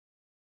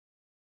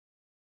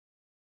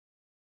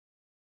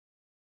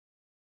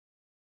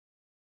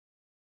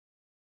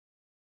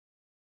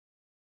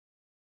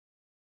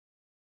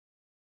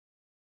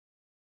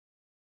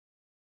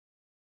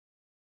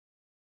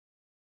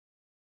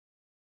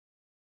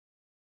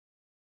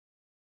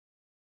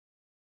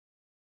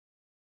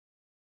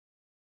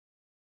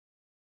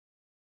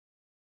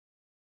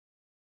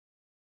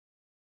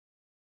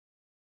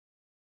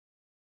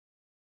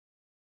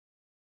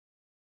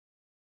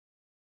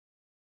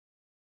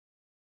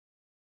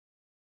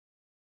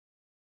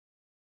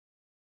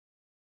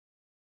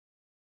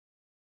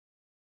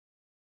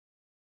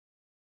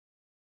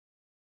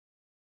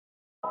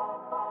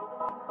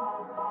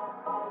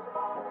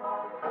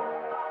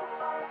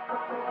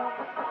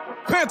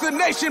Panther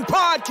Nation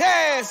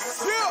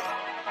podcast.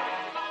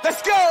 Yeah.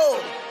 Let's go.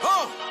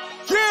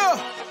 Yeah.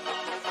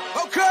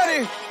 Oh, cut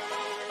it.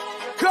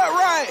 Cut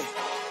right.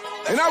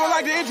 And I would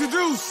like to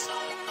introduce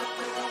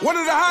one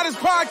of the hottest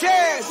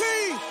podcasts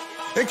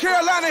in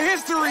Carolina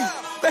history.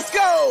 Let's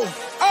go.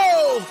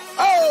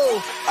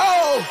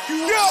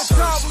 Yeah.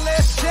 Talk,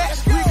 let's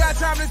chat. We got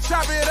time to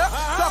chop it up.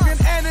 Talking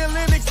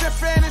analytics and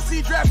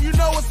fantasy draft. You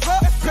know what's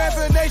up.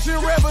 Panther Nation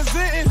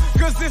representing,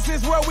 cause this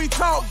is where we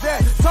talk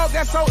that. Talk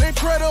that's so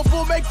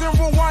incredible. Make them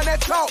rewind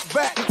that talk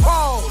back.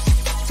 Pause.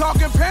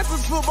 Talking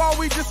Panthers football,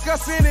 we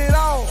discussing it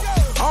all.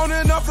 On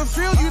and off the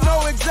field, you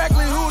know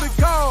exactly who to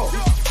call.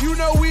 You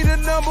know we the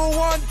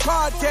 #1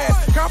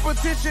 podcast.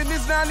 Competition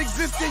is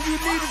non-existent, you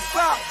need to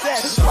stop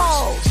that.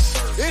 Pause.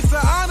 It's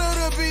an honor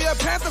to be a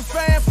Panther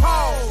fan,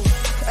 pause.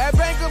 At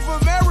Bank of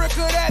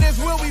America, that is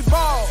where we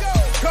ball.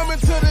 Coming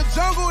to the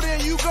jungle, then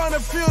you gonna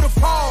feel the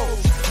pause.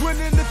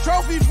 Winning the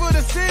trophy for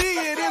the city,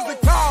 it is the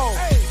call.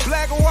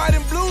 Black, white,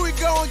 and blue, we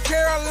going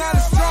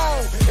Carolina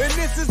strong. And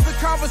this is the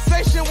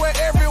conversation where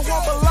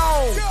everyone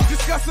belongs.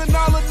 Discussing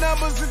all the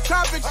numbers and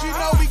topics, you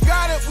know we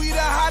got it. We the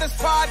hottest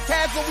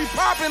podcast and we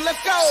poppin',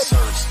 let's go.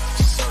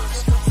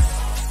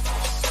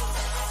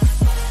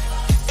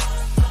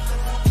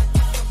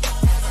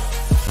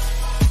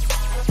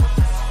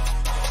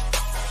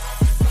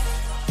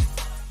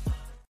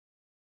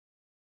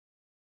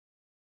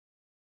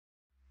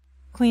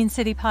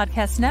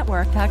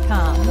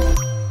 QueenCityPodcastNetwork.com.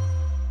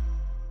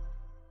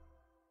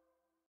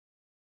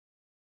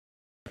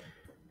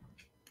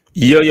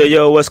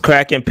 Yo, what's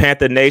cracking,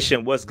 Panther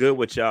Nation? What's good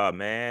with y'all,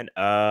 man?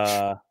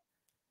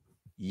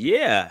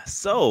 Yeah,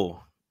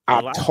 so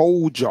I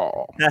told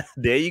y'all.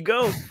 There you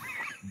go.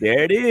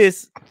 There it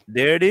is.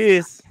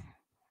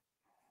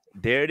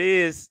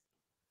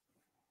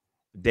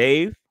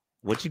 Dave,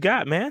 what you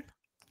got, man?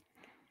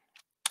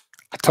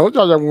 I told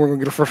y'all that we were gonna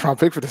get a first round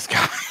pick for this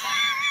guy.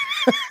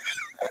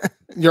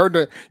 You heard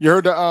the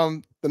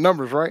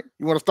numbers, right?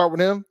 You want to start with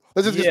him?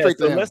 Let's just get straight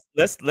to him.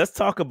 Let's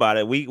talk about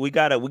it. We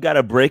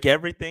gotta break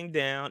everything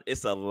down.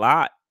 It's a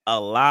lot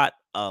that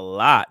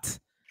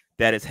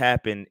has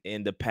happened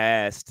in the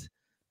past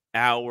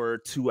hour,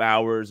 2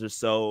 hours or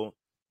so.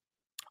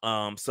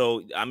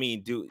 So I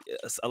mean,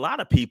 a lot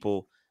of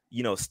people,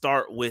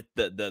 start with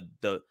the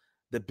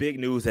big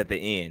news at the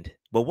end.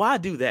 But why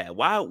do that?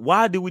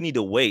 Why do we need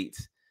to wait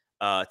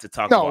to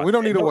talk about it? No, we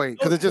don't need to wait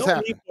because it just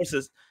happened.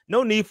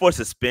 No need for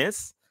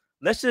suspense.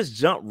 Let's just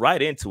jump right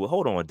into it.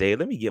 Hold on, Dave.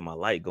 Let me get my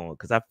light going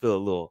because I feel a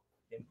little.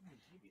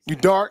 You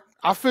dark.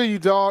 I feel you,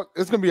 dog.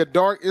 It's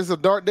a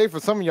dark day for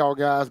some of y'all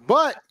guys,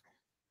 but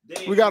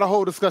Dave, we got a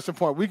whole discussion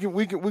point. We're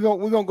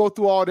gonna go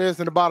through all this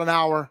in about an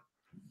hour.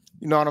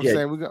 You know what I'm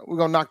saying? We're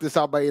gonna knock this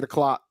out by 8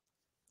 o'clock.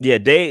 Yeah,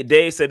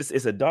 Dave said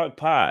it's a dark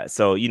pod,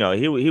 so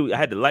I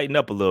had to lighten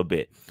up a little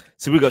bit.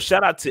 So we go.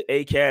 Shout out to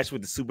A Cash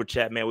with the super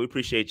chat, man. We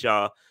appreciate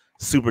y'all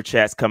super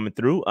chats coming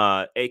through.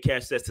 A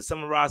Cash says, to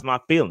summarize my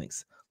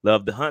feelings: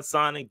 love the Hunt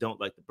signing, don't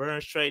like the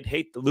Burns trade,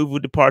 hate the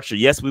Luvu departure.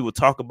 Yes, we will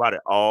talk about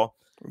it all.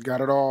 We got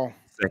it all.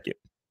 Second,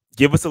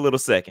 give us a little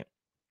second,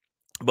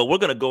 but we're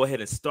gonna go ahead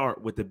and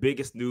start with the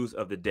biggest news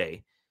of the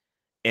day,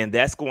 and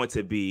that's going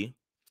to be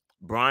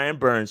Brian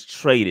Burns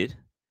traded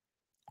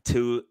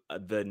to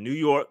the New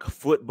York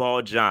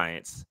Football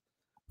Giants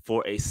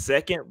for a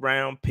 2nd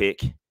round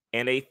pick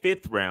and a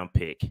 5th round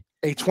pick.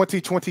 A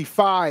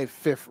 2025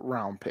 5th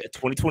round pick. A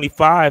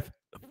 2025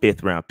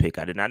 5th round pick.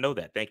 I did not know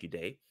that. Thank you,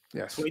 Dave.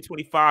 Yes.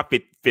 2025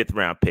 5th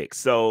round pick.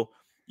 So,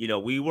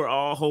 we were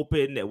all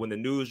hoping that when the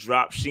news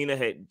dropped,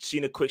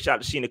 Sheena Quick, shout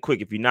out to Sheena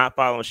Quick. If you're not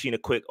following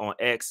Sheena Quick on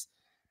X,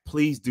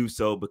 please do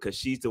so, because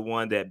she's the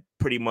one that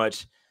pretty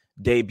much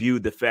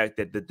debuted the fact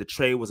that the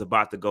trade was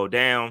about to go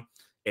down,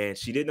 and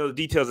she didn't know the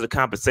details of the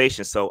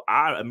compensation. So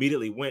I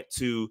immediately went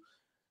to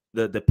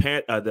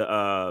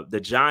the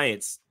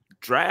Giants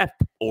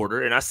draft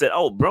order, and I said,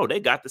 "Oh, bro, they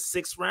got the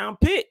 6th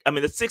round pick. I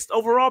mean, the 6th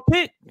overall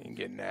pick. You ain't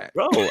getting that,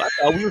 bro. I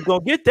thought we were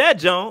gonna get that,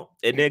 John."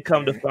 And then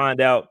come to find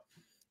out,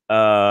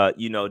 that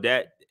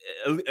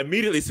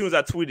immediately as soon as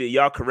I tweeted,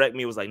 y'all correct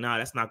me. It was like, "Nah,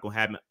 that's not gonna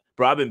happen."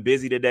 Bro, I've been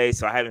busy today,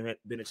 so I haven't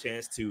been a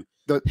chance to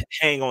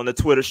hang on the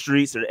Twitter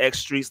streets or the X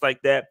streets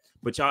like that.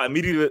 But y'all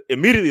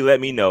immediately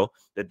let me know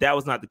that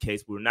was not the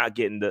case. We were not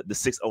getting the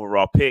 6th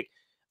overall pick.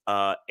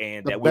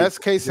 And the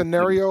best case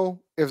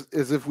scenario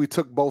is if we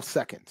took both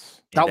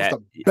seconds. That was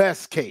the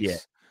best case. Yeah,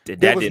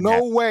 there was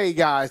no way,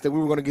 guys, that we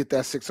were going to get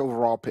that 6th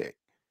overall pick.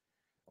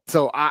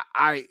 So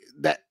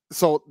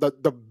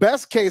the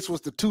best case was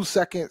the 2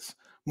 seconds.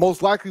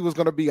 Most likely was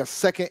going to be a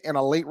 2nd and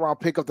a late round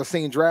pick of the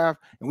same draft,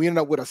 and we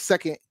ended up with a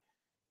 2nd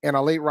and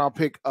a late round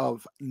pick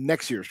of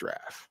next year's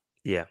draft.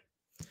 Yeah.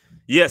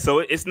 So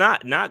it's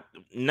not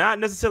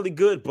necessarily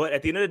good, but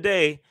at the end of the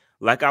day,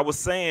 like I was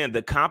saying,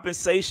 the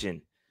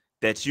compensation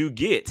that you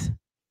get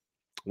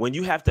when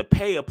you have to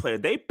pay a player,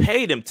 they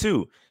paid him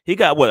too. He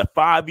got a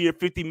 5-year,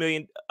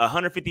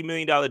 $150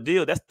 million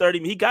deal. That's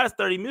 30. He got his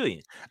 30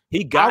 million.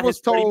 I was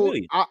told.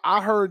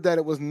 I heard that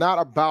it was not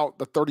about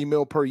the 30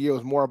 mil per year. It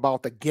was more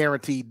about the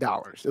guaranteed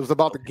dollars. It was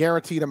about the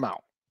guaranteed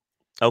amount.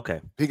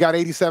 Okay. He got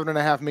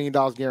 $87.5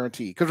 million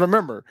guaranteed. Because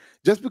remember,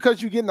 just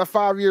because you're getting a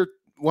 5-year,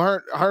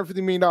 $150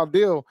 million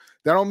deal,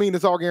 that don't mean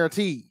it's all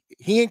guaranteed.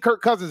 He ain't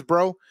Kirk Cousins,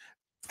 bro.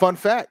 Fun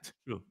fact.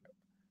 True.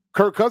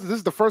 Kirk Cousins, this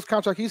is the first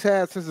contract he's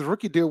had since his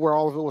rookie deal where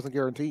all of it wasn't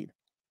guaranteed.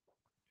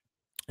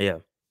 Yeah.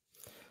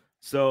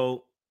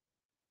 So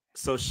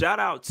shout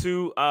out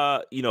to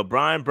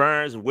Brian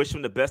Burns. Wish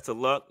him the best of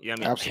luck. Yeah, I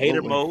mean, absolutely.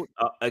 Hater mode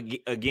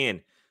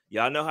again.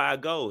 Y'all know how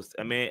it goes.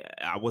 I mean,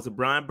 I was a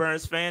Brian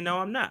Burns fan. No,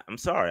 I'm not. I'm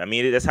sorry. I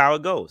mean, that's how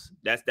it goes.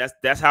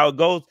 That's how it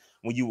goes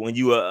when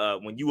you are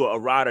a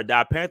ride or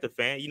die Panther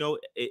fan. You know,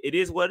 it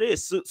is what it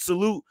is.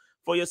 Salute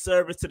for your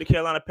service to the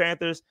Carolina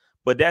Panthers.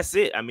 But that's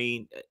it. I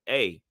mean,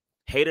 hey,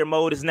 hater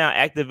mode is now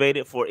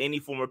activated for any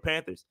former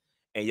Panthers.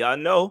 And y'all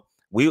know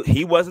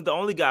he wasn't the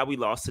only guy we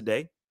lost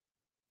today,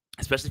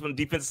 especially from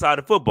the defensive side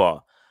of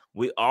football.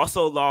 We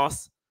also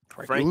lost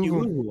Frankie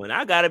Luvu. And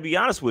I got to be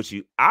honest with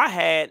you. I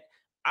had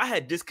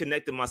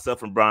disconnected myself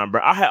from Brian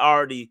Burns. I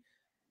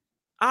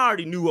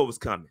already knew what was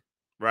coming,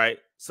 right?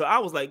 So I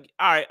was like,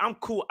 all right, I'm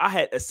cool. I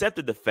had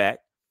accepted the fact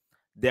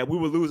that we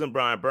were losing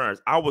Brian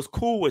Burns. I was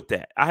cool with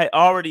that. I had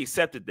already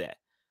accepted that.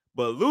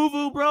 But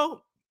Luvu,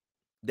 bro,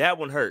 that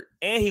one hurt.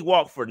 And he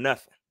walked for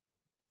nothing.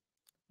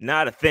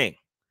 Not a thing.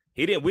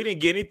 We didn't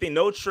get anything,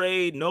 no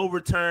trade, no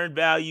return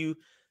value.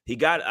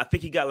 I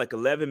think he got like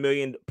 $11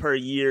 million per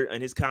year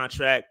in his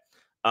contract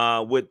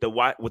with the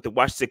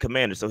Washington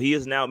Commanders. So he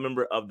is now a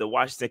member of the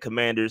Washington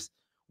Commanders,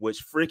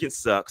 which freaking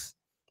sucks.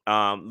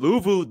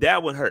 Luvu,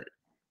 that one hurt.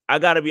 I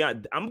gotta be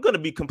honest. I'm gonna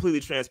be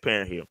completely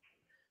transparent here.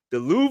 The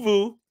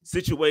Luvu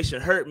situation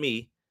hurt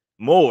me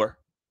more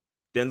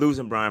than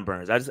losing Brian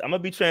Burns. I'm gonna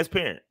be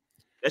transparent.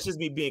 That's just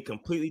me being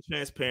completely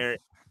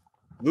transparent.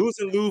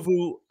 Losing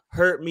Luvu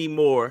hurt me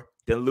more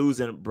than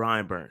losing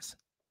Brian Burns.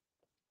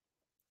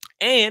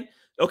 And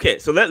okay,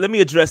 so let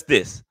me address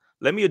this.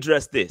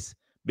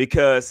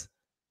 Because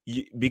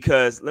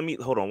let me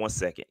hold on one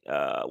second.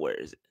 Where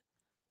is it?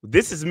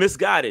 This is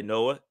misguided,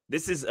 Noah.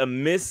 This is a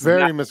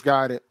very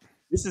misguided.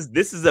 This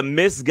is a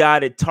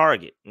misguided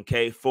target,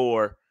 okay,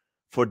 for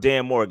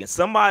Dan Morgan.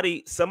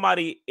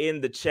 Somebody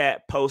in the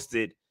chat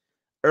posted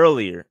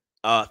earlier,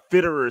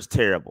 Fitterer is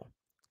terrible.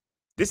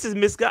 This is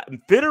misguided.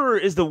 Fitterer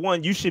is the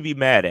one you should be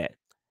mad at.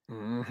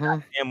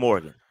 Dan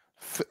Morgan.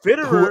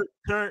 Fitterer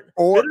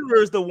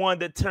is the one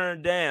that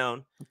turned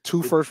down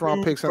 2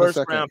 first-round picks and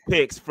first-round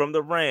picks from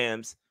the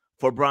Rams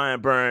for Brian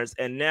Burns,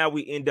 and now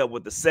we end up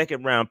with the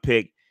second-round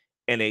pick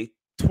and a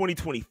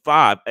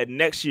 2025, a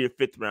next year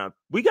 5th round.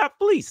 We got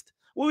fleeced.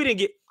 Well, we didn't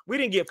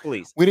get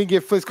fleeced. We didn't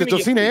get fleeced because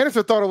Josina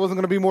Anderson thought it wasn't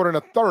going to be more than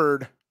a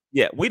third.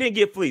 Yeah, we didn't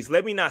get fleeced.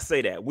 Let me not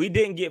say that. We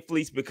didn't get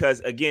fleeced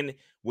because, again,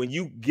 when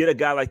you get a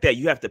guy like that,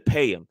 you have to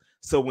pay him.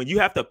 So when you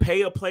have to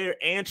pay a player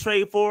and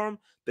trade for him,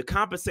 the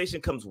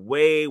compensation comes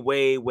way,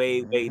 way,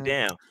 way, way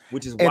down,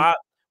 which is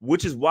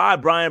why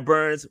Brian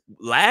Burns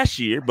last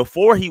year,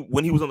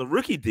 when he was on the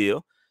rookie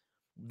deal,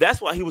 that's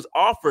why he was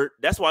offered.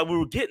 That's why we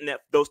were getting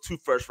those 2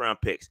 first-round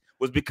picks,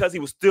 was because he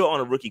was still on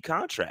a rookie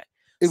contract.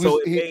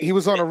 He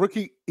was on a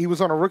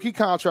rookie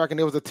contract, and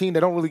there was a team that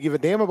don't really give a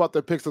damn about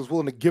their picks that was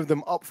willing to give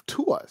them up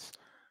to us.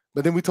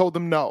 But then we told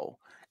them no.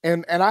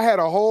 And I had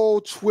a whole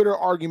Twitter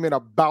argument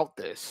about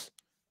this,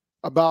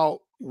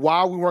 about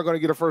why we weren't going to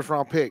get a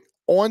first-round pick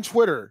on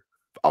Twitter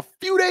a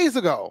few days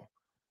ago.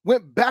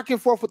 Went back and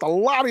forth with a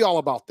lot of y'all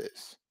about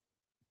this.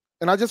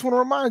 And I just want to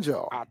remind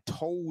y'all, I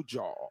told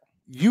y'all,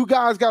 you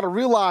guys got to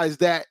realize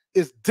that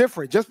it's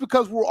different. Just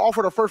because we were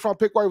offered a first-round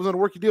pick while he was on a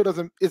rookie deal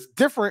it's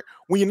different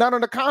when you're not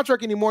on a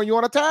contract anymore and you're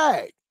on a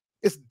tag.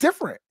 It's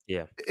different.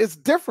 Yeah. It's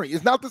different.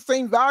 It's not the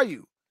same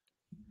value.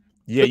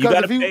 Yeah, because you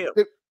got to pay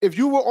him. If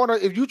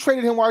you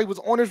traded him while he was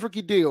on his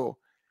rookie deal,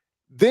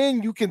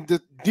 then you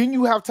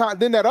have time.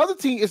 Then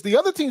it's the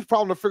other team's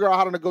problem to figure out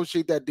how to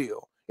negotiate that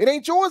deal. It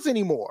ain't yours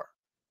anymore.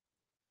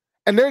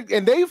 And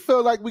they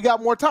feel like we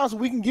got more time, so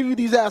we can give you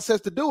these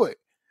assets to do it.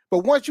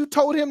 But once you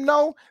told him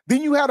no,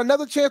 then you had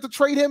another chance to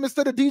trade him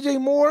instead of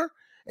DJ Moore.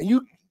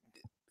 And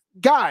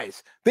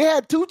they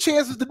had 2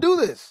 chances to do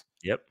this.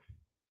 Yep,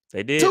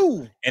 they did.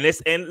 2. And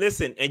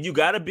listen, you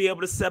got to be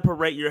able to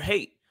separate your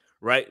hate,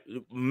 right?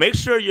 Make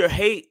sure your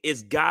hate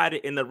is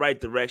guided in the right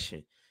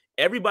direction.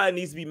 Everybody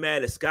needs to be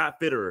mad at Scott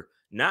Fitterer,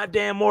 not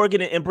Dan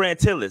Morgan and Brant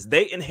Tillis.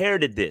 They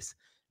inherited this.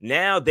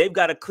 Now they've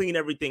got to clean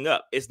everything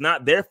up. It's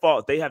not their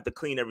fault. They have to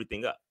clean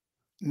everything up.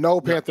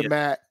 No, Panther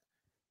Matt.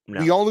 No.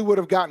 We only would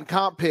have gotten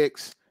comp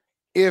picks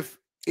if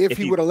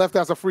he would have left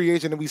as a free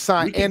agent and we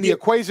signed. And the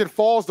equation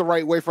falls the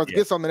right way for us to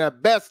get something.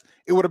 At best,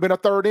 it would have been a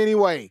third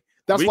anyway.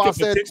 That's why I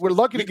said we're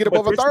lucky to get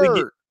above a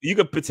third. You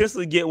could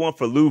potentially get one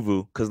for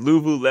Luvu because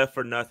Luvu left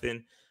for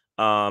nothing.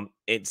 And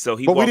so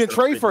but we didn't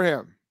trade for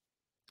him.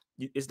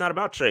 It's not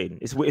about trading.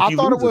 It's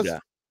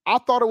I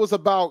thought it was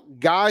about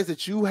guys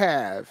that you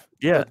have,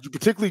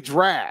 particularly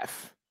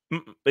draft.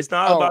 It's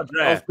not about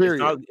draft.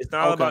 It's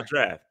not about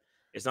draft.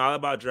 It's not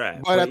about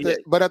draft.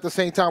 But at the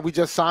same time, we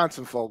just signed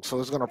some folks, so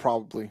it's gonna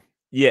probably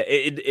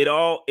it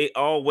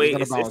all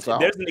weighs. There's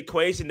an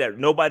equation that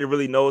nobody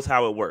really knows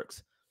how it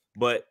works.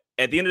 But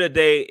at the end of the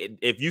day,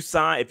 if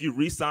you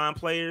re-sign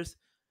players,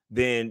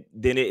 then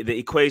the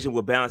equation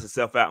will balance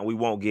itself out, and we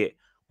won't get.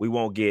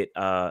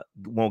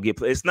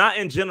 It's not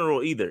in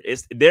general either.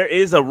 There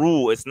is a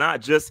rule. It's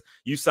not just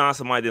you sign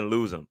somebody and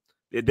lose them.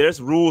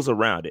 There's rules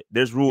around it.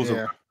 There's rules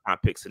around my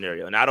pick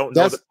scenario, and I don't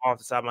know them off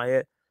the side of my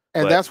head.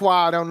 And that's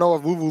why I don't know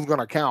if Luvu's going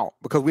to count,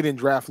 because we didn't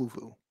draft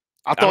Luvu.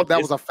 I thought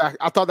that was a fact.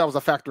 I thought that was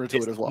a factor into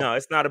it as well. No,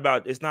 it's not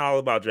all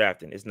about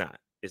drafting. It's not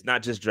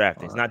just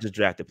drafting. It's not just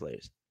drafted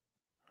players.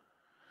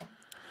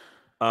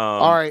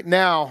 All right,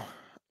 now.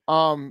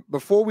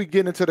 Before we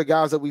get into the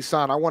guys that we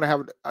signed, I want to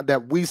have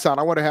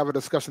a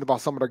discussion about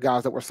some of the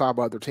guys that were signed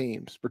by other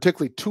teams,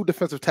 particularly 2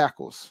 defensive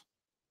tackles,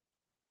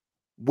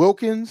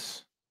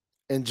 Wilkins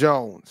and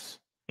Jones.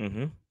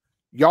 Mm-hmm.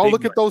 Y'all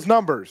look at those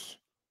numbers,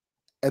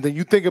 and then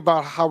you think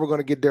about how we're going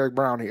to get Derrick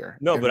Brown here.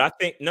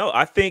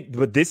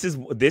 But this is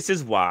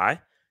why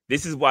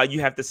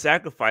you have to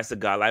sacrifice a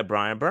guy like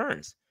Brian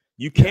Burns.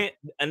 You can't,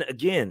 and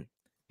again,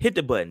 hit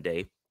the button,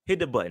 Dave. Hit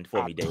the button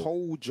for me, Dave. I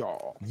told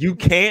y'all. You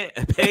can't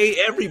pay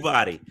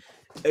everybody.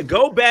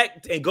 Go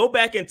back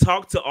and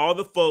talk to all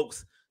the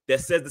folks that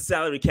says the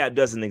salary cap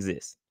doesn't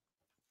exist.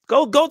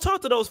 Go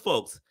talk to those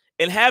folks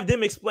and have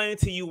them explain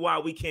to you why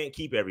we can't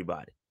keep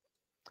everybody.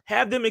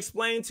 Have them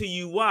explain to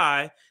you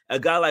why a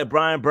guy like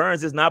Brian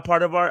Burns is not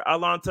part of our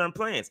long-term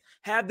plans.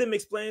 Have them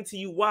explain to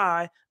you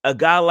why a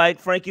guy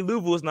like Frankie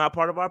Luvu is not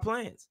part of our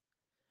plans.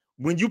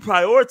 When you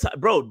prioritize,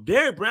 bro,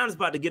 Derrick Brown is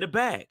about to get a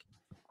bag.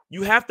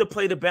 You have to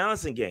play the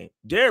balancing game.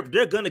 Derrick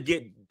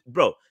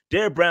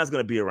Brown's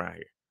gonna be around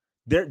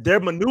here. They're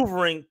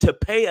maneuvering to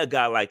pay a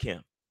guy like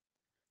him.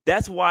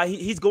 That's why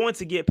he's going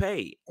to get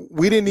paid.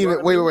 We didn't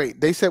even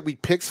wait. They said we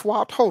pick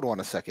swapped. Hold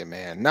on a second,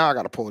 man. Now I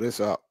got to pull this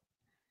up.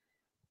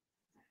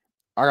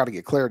 I got to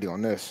get clarity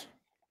on this.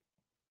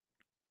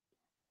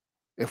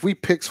 If we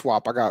pick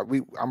swap, I'm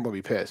gonna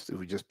be pissed if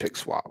we just pick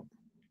swap.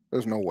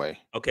 There's no way.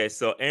 Okay,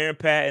 so Aaron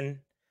Patton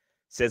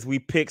says we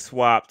pick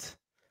swapped.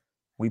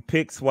 We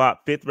pick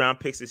swap 5th round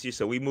picks this year,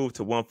 so we move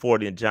to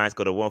 140 and Giants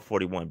go to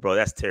 141. Bro,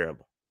 that's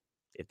terrible.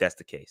 If that's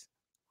the case.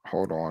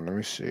 Hold on, let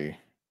me see.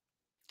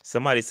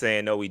 Somebody's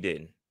saying no, we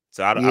didn't.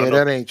 So I don't know.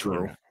 That ain't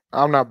true.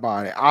 I'm not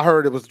buying it. I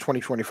heard it was a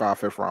 2025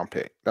 5th round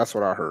pick. That's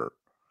what I heard.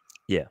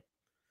 Yeah.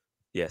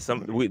 Yeah.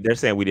 They're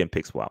saying we didn't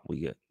pick swap. We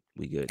good.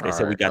 They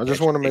said we got. I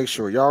just want to make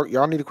sure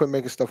y'all need to quit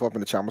making stuff up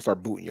in the chat. I'm gonna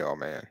start booting y'all,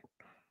 man.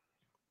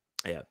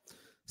 Yeah.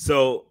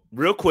 So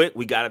real quick,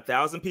 we got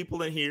 1,000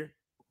 people in here.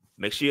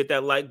 Make sure you hit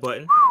that like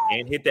button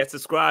and hit that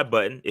subscribe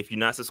button. If you're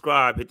not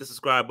subscribed, hit the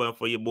subscribe button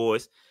for your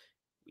boys.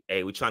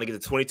 Hey, we're trying to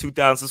get to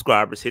 22,000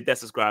 subscribers. Hit that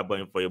subscribe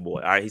button for your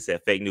boy. All right, he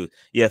said fake news.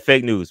 Yeah,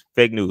 fake news.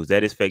 Fake news.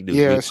 That is fake news.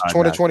 Yeah, it's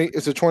 2020.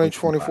 It's a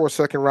 2024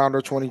 second rounder,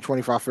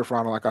 2025 5th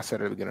rounder, like I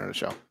said at the beginning of the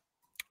show.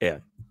 Yeah.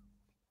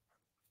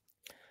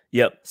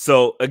 Yep.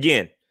 So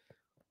again,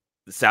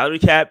 the salary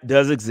cap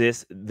does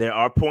exist. There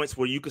are points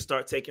where you can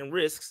start taking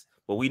risks,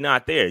 but we're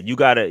not there. You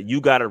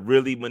gotta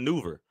really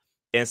maneuver.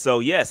 And so,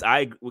 yes,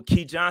 with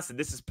Keith Johnson,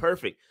 this is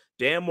perfect.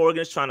 Dan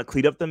Morgan's trying to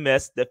clean up the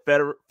mess that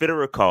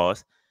Federer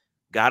caused.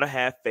 Got to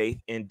have faith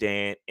in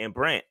Dan and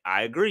Brant.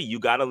 I agree. You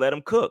got to let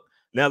them cook.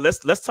 Now, let's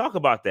talk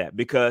about that,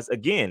 because,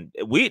 again,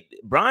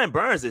 Brian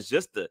Burns is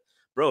just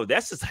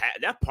that's just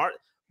that part.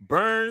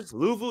 Burns,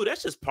 Luvu,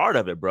 that's just part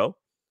of it, bro.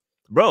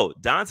 Bro,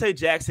 Dante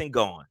Jackson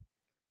gone.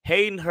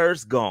 Hayden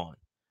Hurst gone.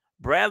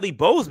 Bradley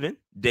Bozeman.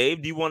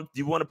 Dave, do you want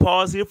to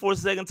pause here for a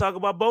second and talk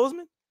about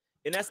Bozeman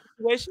in that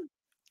situation?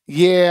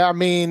 Yeah, I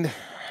mean,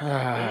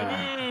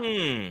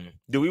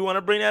 do we want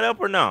to bring that up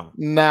or no?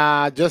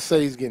 Nah, just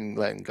say he's getting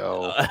let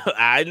go.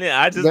 I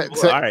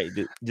just all right.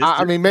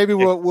 I mean, maybe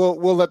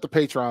we'll let the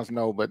patrons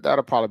know, but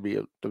that'll probably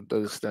be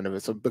the extent of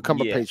it. So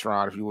become a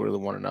patron if you really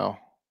want to know.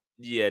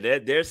 Yeah,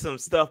 there's some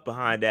stuff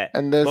behind that.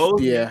 And this,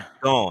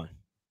 gone.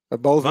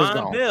 Bozeman's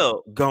gone.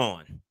 Bill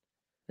gone.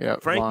 Yeah,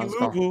 Frankie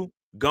Luvu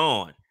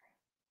gone.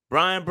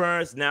 Brian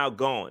Burns now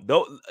gone.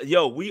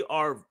 Yo, we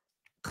are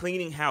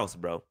cleaning house,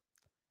 bro.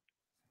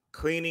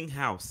 Cleaning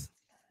house.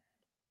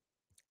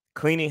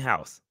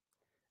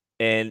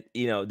 And,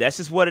 that's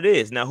just what it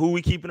is. Now, who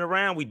we keeping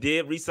around? We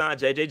did re-sign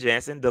J.J.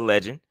 Jansen, the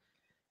legend.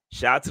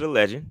 Shout out to the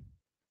legend.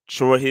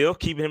 Troy Hill,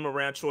 keeping him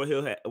around. Troy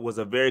Hill was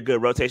a very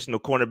good rotational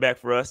cornerback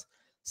for us.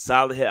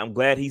 Solid hit. I'm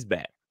glad he's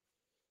back.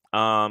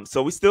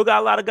 So we still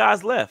got a lot of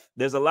guys left.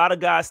 There's a lot of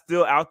guys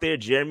still out there.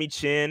 Jeremy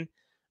Chin,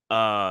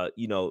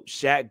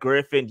 Shaq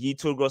Griffin,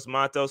 Yetur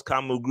Gross-Matos,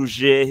 Kamu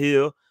Grugier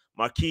Hill,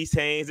 Marquise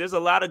Haynes. There's a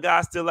lot of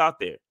guys still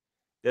out there.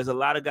 There's a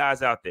lot of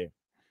guys out there.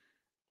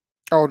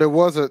 Oh, there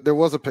was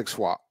a pick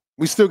swap.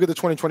 We still get the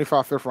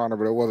 2025 5th rounder,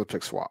 but there was a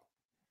pick swap.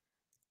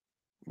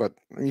 But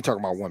you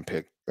talking about one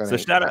pick. So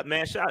shout out,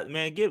 man.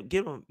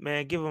 Give him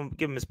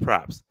his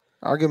props.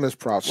 I'll give him his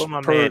props. What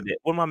my man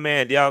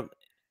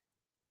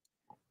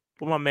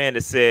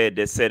that said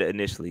it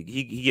initially.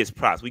 He gets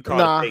props. We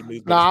call it fake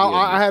news.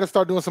 I had to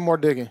start doing some more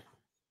digging.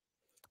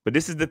 But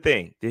this is the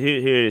thing.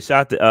 Here,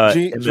 shout out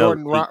to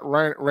Jordan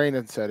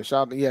Raymond said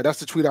it.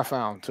 That's the tweet I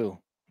found too.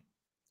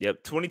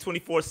 Yep,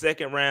 2024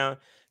 second round,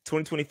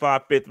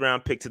 2025 5th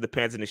round pick to the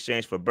Panthers in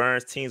exchange for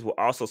Burns. Teams will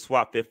also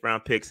swap 5th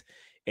round picks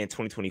in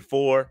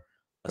 2024.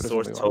 A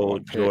source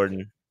told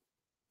Jordan.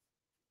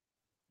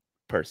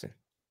 person?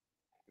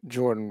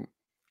 Jordan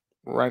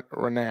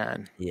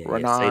Renan. Yeah,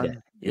 Renan. say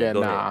that. Yeah,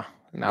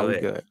 nah, we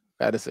good.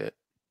 That is it.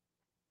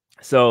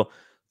 So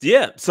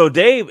yeah, so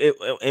Dave,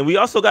 and we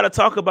also got to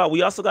talk about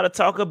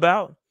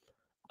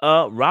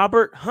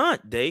Robert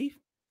Hunt. Dave,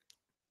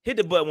 hit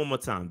the button one more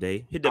time.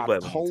 Dave, hit the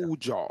button. I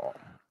told y'all.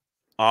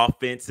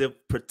 Offensive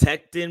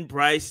protecting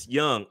Bryce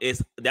Young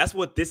that's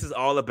what this is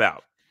all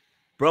about,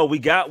 bro. We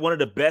got one of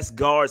the best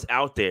guards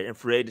out there in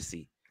free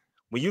agency.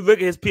 When you look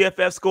at his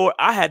PFF score,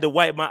 I had to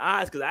wipe my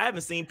eyes because I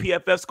haven't seen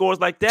PFF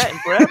scores like that in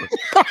forever.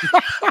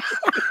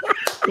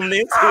 From the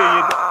interior,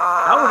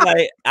 I was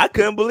like, I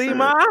couldn't believe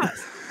my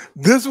eyes.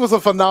 This was a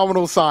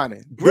phenomenal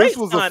signing. This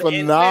was a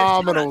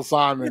phenomenal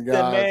signing,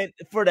 guys. Man,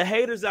 for the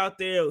haters out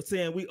there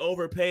saying we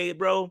overpaid,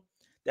 bro,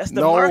 that's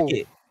the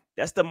market.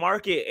 That's the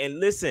market. And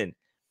listen,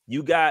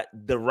 you got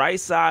the right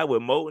side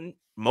with Moten.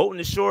 Moten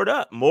is shored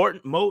up.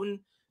 Moten,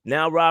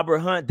 now Robert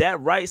Hunt. That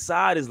right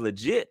side is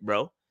legit,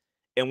 bro.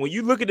 And when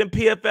you look at them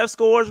PFF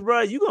scores,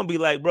 bro, you're going to be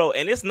like, bro,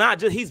 and it's not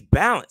just he's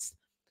balanced.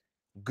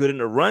 Good in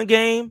the run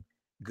game,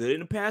 good in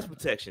the pass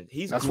protection.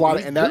 That's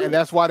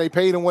why they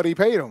paid him what he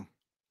paid him.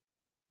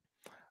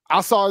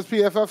 I saw his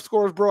PFF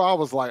scores, bro. I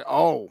was like,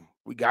 oh,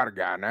 we got a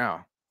guy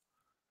now.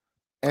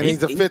 And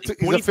he's a fit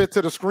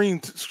to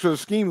the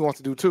scheme he wants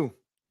to do too.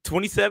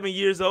 27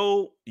 years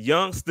old,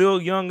 young,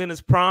 still young in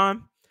his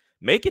prime.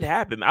 Make it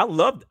happen. I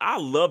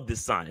love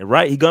this signing,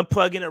 right? He's gonna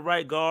plug in at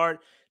right guard.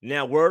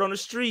 Now, word on the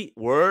street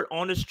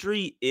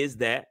is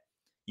that,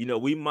 you know,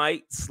 we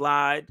might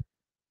slide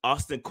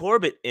Austin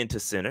Corbett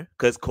into center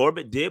because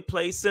Corbett did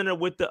play center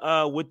with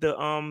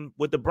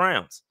the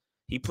Browns.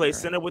 He played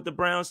center with the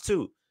Browns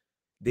too.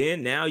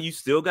 Then now you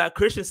still got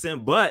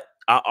Christensen, but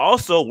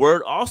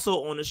word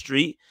on the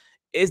street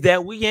is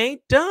that we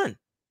ain't done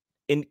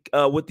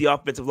with the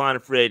offensive line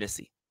of free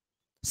agency.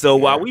 So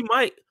while we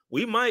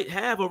might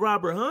have a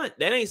Robert Hunt,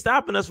 that ain't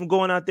stopping us from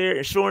going out there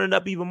and shoring it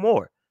up even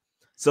more.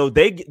 So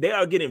they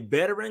are getting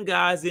veteran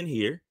guys in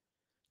here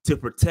to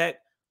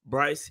protect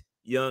Bryce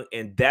Young,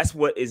 and that's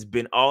what it's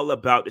been all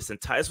about. That's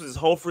what this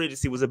whole free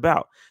agency was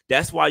about.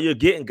 That's why you're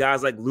getting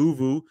guys like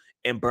Luvu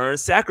and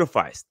Burns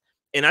sacrificed.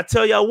 And I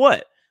tell y'all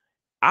what,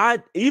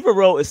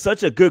 Evero is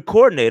such a good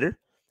coordinator.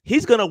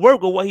 He's gonna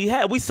work with what he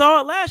had. We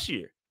saw it last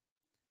year.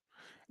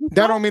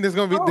 That don't mean it's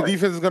gonna be the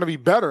defense is gonna be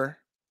better,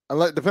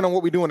 depending on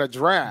what we do in the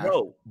draft.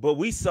 Bro, but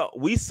we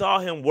saw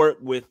him work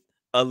with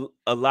a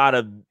lot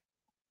of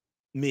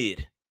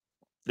mid.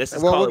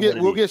 We'll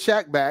get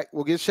Shaq back.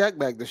 We'll get Shaq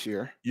back this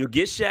year. You'll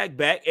get Shaq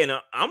back, and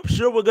I'm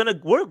sure we're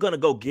gonna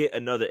go get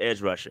another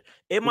edge rusher.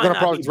 We're gonna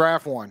probably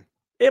draft one.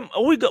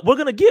 We're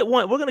gonna get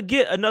one. We're gonna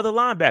get another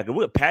linebacker.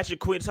 We're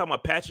Patrick Queen. Talking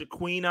about Patrick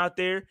Queen out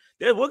there.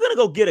 We're gonna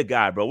go get a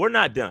guy, bro. We're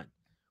not done.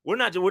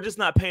 We're just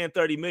not paying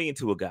 $30 million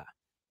to a guy.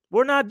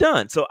 We're not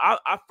done. So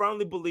I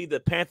firmly believe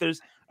that Panthers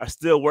are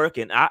still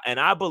working.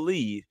 I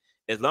believe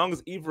as long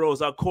as Evero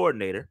is our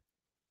coordinator,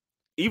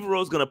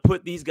 Evero is gonna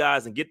put these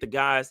guys and get the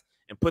guys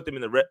and put them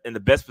in the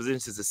best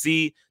positions to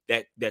see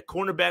that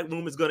cornerback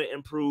room is going to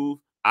improve,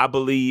 I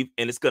believe,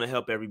 and it's going to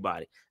help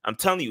everybody. I'm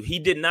telling you, he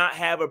did not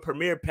have a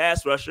premier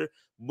pass rusher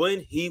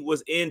when he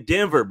was in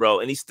Denver, bro,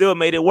 and he still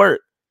made it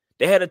work.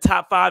 They had a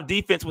top 5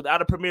 defense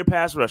without a premier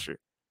pass rusher.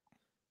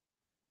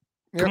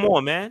 Yeah, come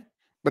on, man.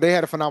 But they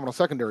had a phenomenal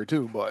secondary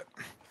too, but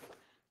I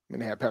mean,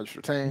 they had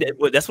Patrick Surtain.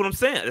 That's what I'm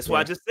saying. That's why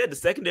I just said the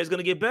secondary is going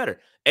to get better.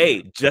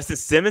 Hey, Justin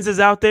Simmons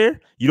is out there.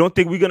 You don't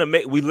think we're going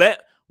to we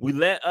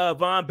let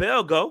Von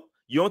Bell go?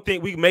 You don't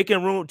think we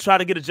making room try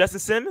to get a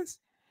Justin Simmons?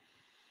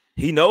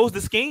 He knows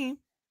the scheme.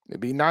 It'd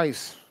be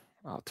nice.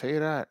 I'll tell you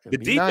that. The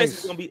defense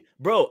is gonna be,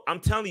 bro. I'm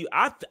telling you,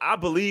 I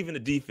believe in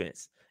the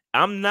defense.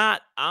 I'm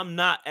not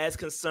as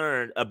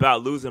concerned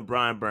about losing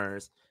Brian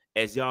Burns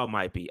as y'all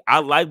might be. I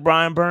like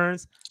Brian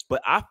Burns,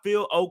 but I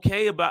feel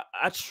okay about.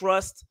 I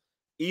trust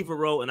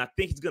Evero, and I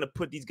think he's gonna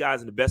put these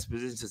guys in the best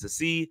position to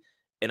succeed,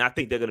 and I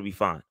think they're gonna be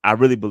fine. I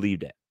really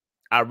believe that.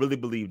 I really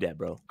believe that,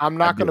 bro. I'm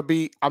not gonna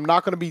be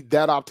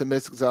that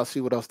optimistic because I'll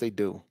see what else they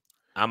do.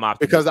 I'm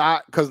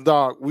optimistic because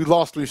dog, we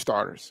lost 3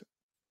 starters.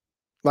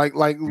 Bro,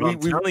 I'm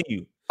telling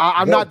you,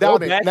 I'm not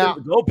doubting. Now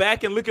go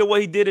back and look at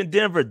what he did in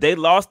Denver. They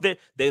lost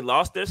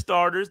their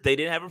starters. They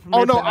didn't have a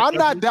premier. Oh no, I'm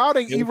not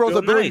doubting Evero's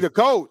ability to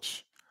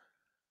coach.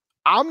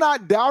 I'm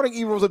not doubting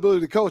Evero's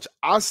ability to coach.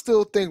 I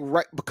still think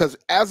because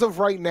as of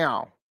right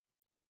now.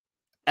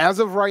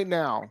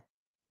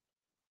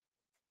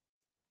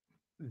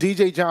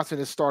 DJ Johnson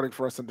is starting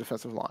for us on the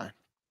defensive line.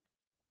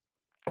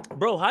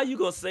 Bro, how you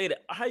gonna say that?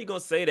 How you gonna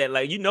say that?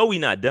 Like, you know, we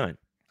not done.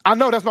 I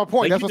know, that's my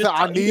point. Like, that's what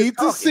I need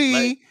to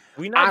see.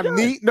 Like,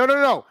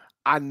 no.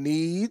 I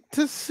need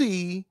to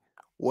see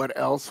what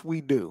else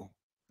we do.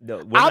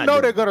 No, I know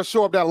they're gonna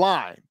show up that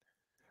line,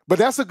 but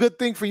that's a good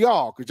thing for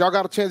y'all because y'all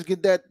got a chance to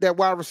get that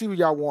wide receiver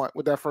y'all want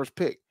with that first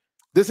pick.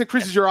 This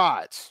increases your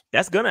odds.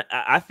 That's gonna.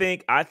 I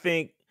think.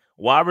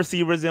 Wide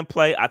receivers in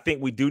play. I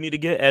think we do need to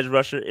get an edge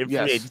rusher in free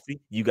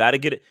agency. You got to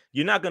get it.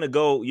 You're not gonna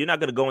go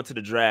into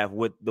the draft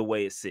with the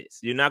way it sits.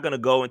 You're not gonna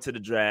go into the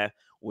draft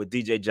with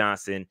DJ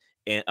Johnson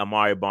and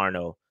Amari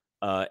Barno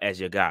as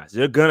your guys.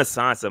 You're gonna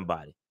sign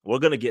somebody. We're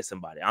gonna get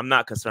somebody. I'm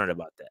not concerned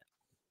about that.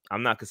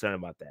 I'm not concerned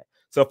about that.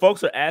 So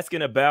folks are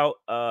asking about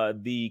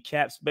the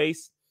cap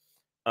space.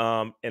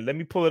 And let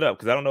me pull it up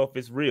because I don't know if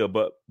it's real,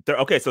 but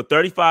okay, so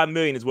 35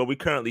 million is where we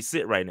currently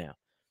sit right now.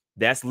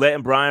 That's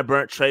letting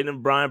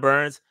trading Brian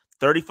Burns,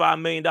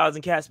 $35 million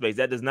in cap space.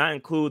 That does not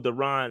include the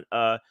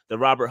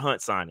Robert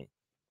Hunt signing.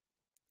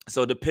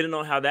 So depending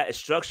on how that is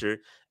structured,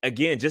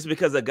 again, just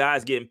because a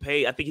guy's getting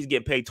paid, I think he's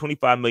getting paid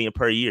 $25 million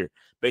per year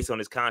based on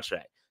his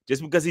contract.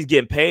 Just because he's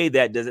getting paid,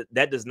 that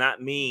does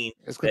not mean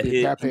that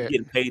he's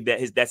getting paid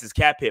that's his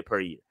cap hit per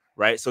year,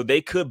 right? So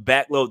they could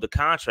backload the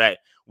contract,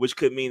 which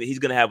could mean that he's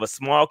going to have a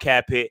small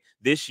cap hit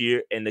this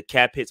year, and the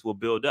cap hits will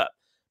build up.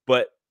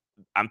 But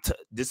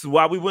this is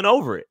why we went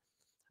over it,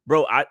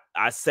 bro.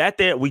 I sat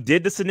there, we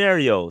did the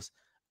scenarios.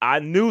 I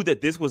knew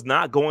that this was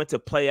not going to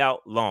play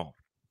out long.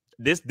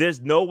 There's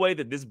no way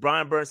that this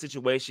Brian Burns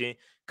situation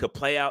could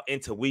play out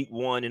into week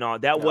 1 and all.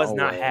 That was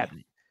not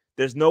happening.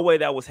 There's no way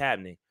that was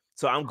happening.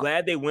 So I'm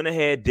glad they went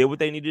ahead, did what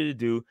they needed to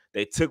do.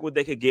 They took what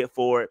they could get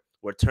for it.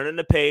 We're turning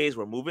the page.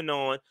 We're moving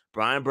on.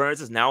 Brian Burns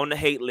is now on the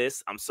hate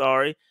list. I'm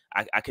sorry.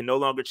 I can no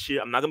longer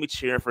cheer. I'm not gonna be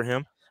cheering for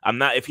him. I'm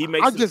not. If he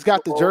makes, I just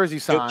got the jersey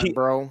signed,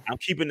 bro. I'm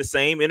keeping the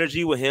same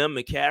energy with him,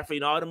 McCaffrey,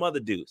 and all them other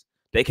dudes.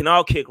 They can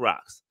all kick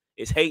rocks.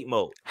 It's hate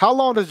mode. How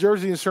long does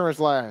jersey insurance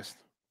last?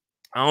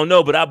 I don't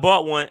know, but I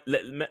bought one.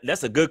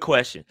 That's a good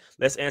question.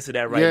 Let's answer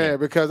that right now. Yeah,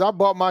 because I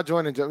bought my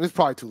joint. It's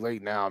probably too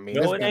late now. I mean,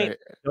 no, it ain't.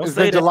 It's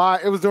been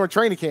July. It was during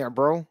training camp,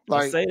 bro.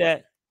 Like, don't say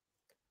that.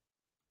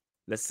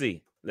 Let's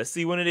see. Let's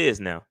see when it is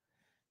now.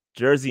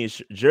 Jersey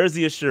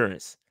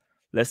assurance.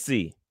 Let's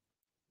see.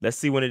 Let's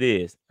see when it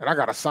is. And I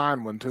got to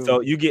sign one too.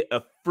 So you get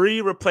a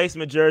free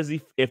replacement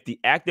jersey if the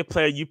active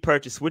player you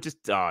purchase switches.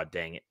 Oh,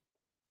 dang it.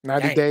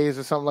 90 days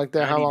or something like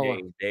that. How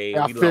long? Days,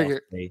 I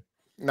figured.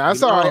 No,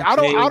 that's all right.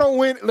 I don't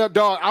win. Look,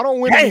 dog, I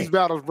don't win these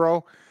battles,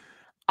 bro.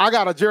 I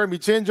got a Jeremy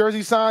Chin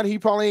jersey signed. He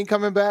probably ain't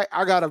coming back.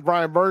 I got a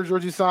Brian Burns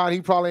jersey signed.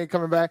 He probably ain't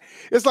coming back.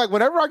 It's like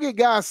whenever I get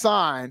guys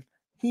signed,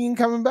 he ain't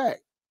coming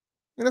back.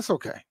 And that's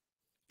okay.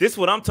 This is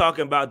what I'm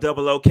talking about,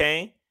 Double O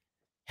Kane.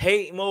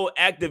 Hate mode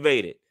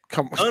activated.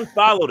 Come on.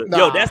 Unfollowed. Nah.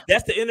 Yo,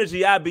 that's the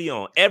energy I be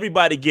on.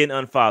 Everybody getting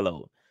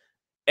unfollowed.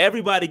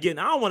 Everybody getting,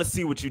 I don't want to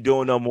see what you're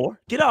doing no more.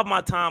 Get off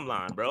my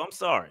timeline, bro. I'm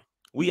sorry.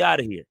 We out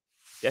of here.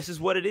 That's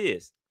just what it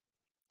is.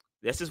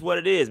 That's just what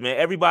it is, man.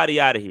 Everybody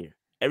out of here.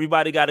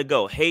 Everybody got to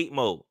go. Hate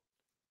mode.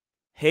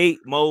 Hate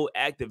mode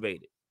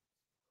activated.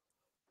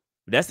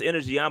 That's the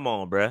energy I'm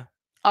on, bro.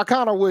 I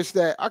kind of wish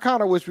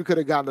we could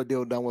have gotten a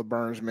deal done with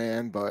Burns,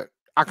 man, but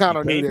I kind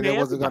of knew that it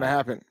wasn't going to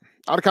happen.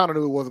 I kind of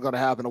knew it wasn't going to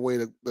happen the way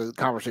that the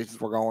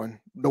conversations were going,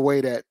 the way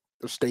that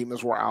the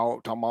statements were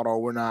out, talking about, oh,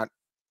 we're not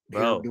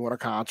doing a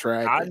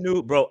contract.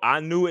 I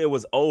knew it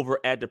was over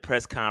at the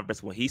press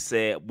conference when he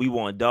said we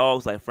want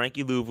dogs like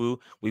Frankie Luvu,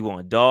 we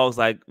want dogs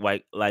like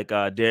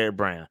Derrick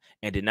Brown,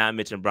 and did not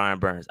mention Brian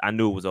Burns. I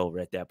knew it was over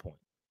at that point.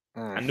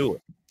 I knew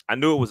it. I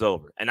knew it was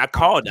over, and I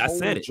called it. I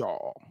said it.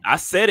 I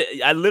said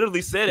it. I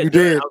literally said it. You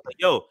did. I was like,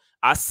 yo,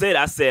 I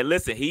said,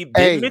 listen, he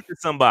did mention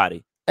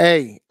somebody.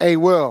 Hey,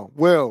 Will.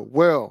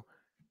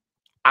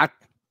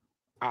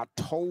 I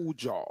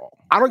told y'all.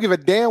 I don't give a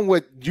damn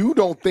what you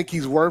don't think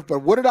he's worth,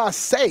 but what did I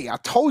say? I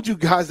told you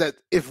guys that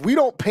if we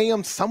don't pay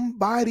him,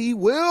 somebody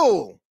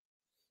will.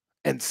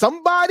 And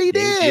somebody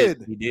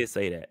did. He did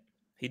say that.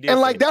 He did.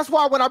 And that's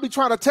why when I be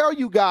trying to tell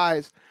you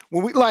guys,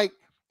 when we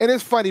and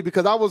it's funny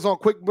because I was on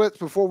Quick Blitz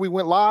before we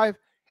went live,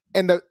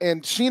 and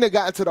Sheena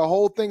got into the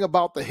whole thing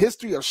about the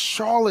history of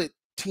Charlotte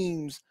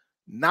teams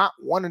not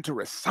wanting to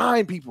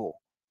resign people.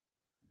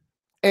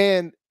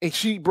 And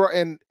she brought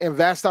and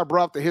Vasta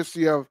brought up the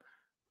history of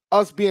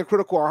us being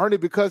critical of Hurney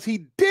because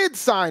he did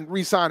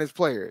re-sign his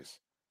players.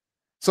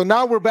 So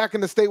now we're back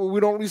in the state where we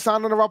don't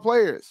re-sign none of our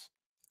players.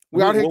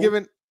 We're out here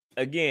giving.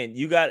 Again,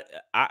 you got.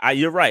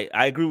 You're right.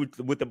 I agree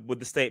with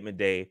the statement,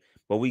 Dave.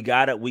 But we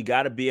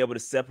gotta be able to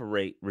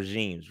separate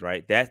regimes,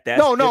 right? That's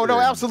no,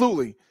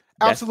 absolutely.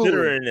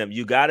 In them.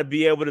 You gotta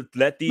be able to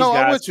let these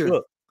guys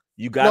cook.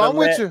 You gotta I'm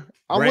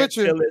with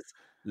you.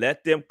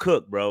 Let them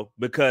cook, bro.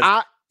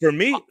 Because for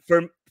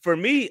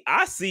me,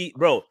 I see,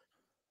 bro.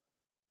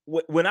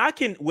 When I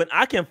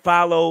can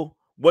follow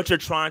what you're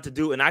trying to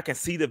do and I can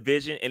see the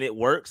vision and it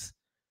works,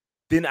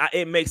 then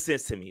it makes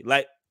sense to me.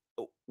 Like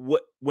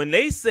when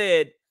I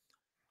said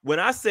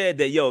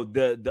that, yo,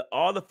 the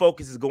all the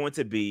focus is going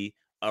to be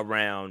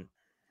around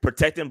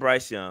protecting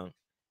Bryce Young,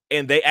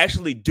 and they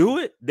actually do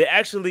it. They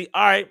actually,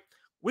 all right,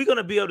 we're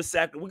gonna be able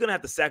to we're gonna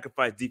have to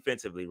sacrifice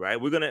defensively,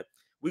 right? We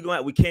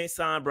can't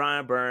sign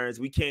Brian Burns,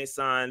 we can't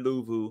sign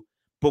Luvu,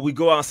 but we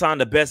go out and sign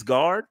the best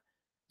guard,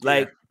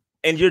 like. Yeah.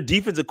 And your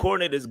defensive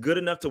coordinator is good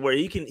enough to where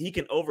he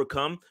can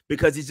overcome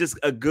because he's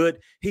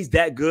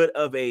that good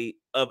of a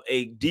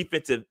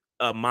defensive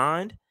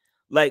mind.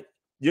 Like,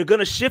 you're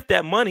gonna shift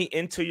that money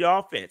into your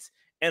offense,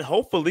 and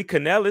hopefully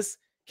Canellis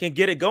can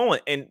get it going.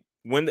 And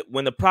when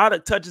the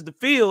product touches the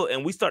field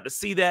and we start to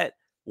see that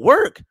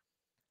work,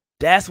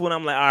 that's when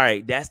I'm like, all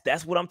right,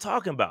 that's what I'm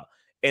talking about.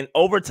 And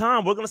over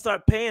time, we're gonna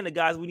start paying the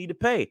guys we need to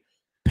pay.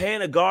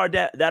 paying a guard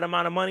that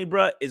amount of money,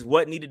 bro, is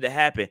what needed to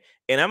happen.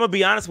 And I'm gonna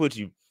be honest with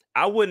you,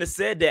 I wouldn't have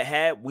said that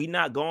had we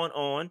not gone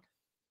on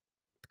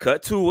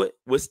Cut to It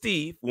with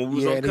Steve when we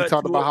was on and Cut he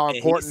talked to about It, how and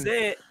important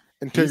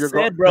interior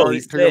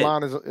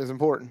line is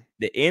important.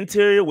 The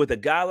interior with a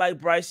guy like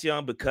Bryce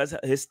Young, because of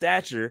his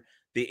stature,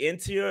 the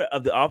interior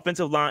of the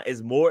offensive line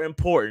is more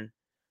important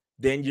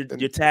than your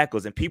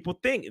tackles. And people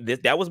think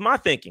that was my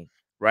thinking.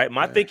 Right,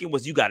 my thinking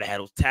was you got to have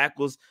those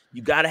tackles.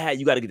 You got to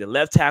get the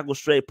left tackle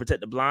straight,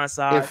 protect the blind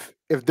side.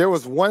 If there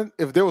was one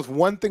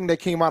thing that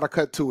came out of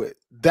Cut to It,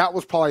 that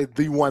was probably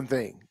the one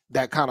thing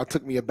that kind of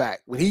took me aback.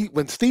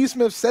 When Steve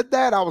Smith said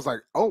that, I was like,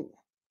 oh,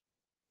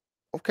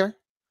 okay.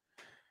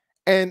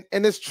 And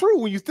it's true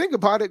when you think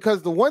about it,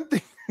 because the one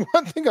thing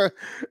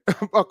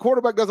a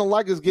quarterback doesn't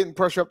like is getting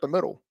pressure up the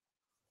middle.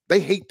 They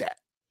hate that.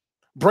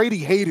 Brady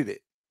hated it.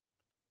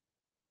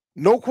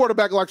 No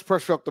quarterback likes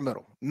pressure up the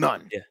middle.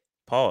 None. Yeah.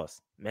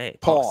 Pause. Man,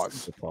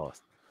 pause.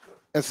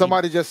 And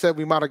somebody just said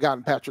we might have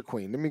gotten Patrick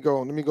Queen. Let me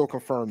go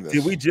confirm this.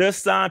 Did we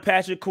just sign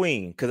Patrick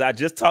Queen? Because I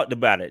just talked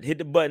about it. Hit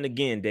the button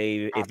again,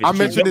 Dave. If I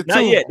mentioned it too.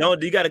 Not yet. No,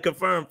 you got to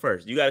confirm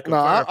first. You got to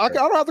confirm. No, I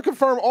don't have to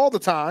confirm all the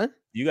time.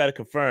 You got to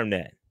confirm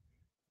that.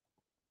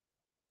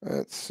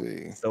 Let's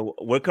see. So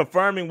we're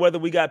confirming whether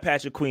we got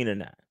Patrick Queen or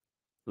not.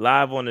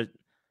 Live on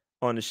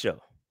the show.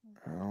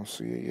 I don't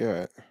see it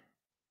yet.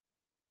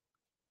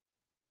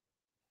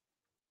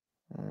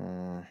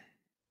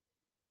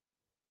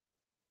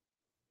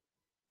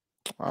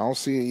 I don't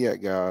see it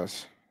yet,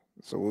 guys.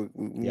 So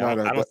we I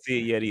don't see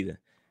it yet either.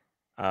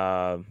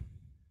 I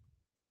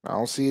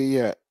don't see it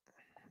yet.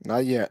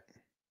 Not yet.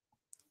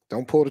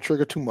 Don't pull the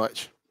trigger too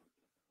much.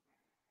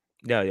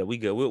 Yeah, we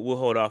good. We'll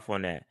hold off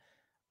on that.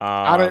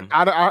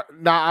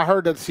 I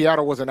heard that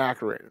Seattle wasn't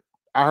accurate.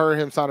 I heard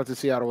him signing to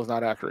Seattle was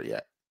not accurate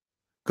yet,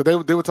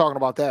 because they were talking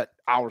about that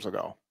hours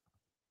ago.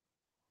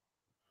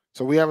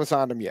 So we haven't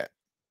signed him yet.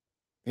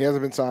 He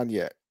hasn't been signed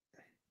yet.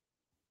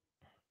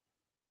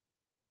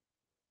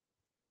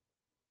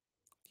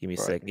 Give me a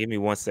second. Give me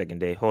 1 second,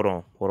 Dave. Hold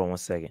on 1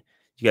 second.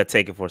 You got to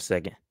take it for a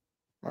second.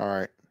 All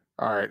right.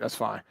 That's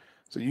fine.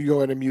 So you go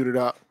ahead and mute it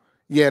up.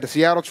 Yeah, the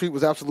Seattle tweet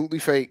was absolutely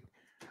fake.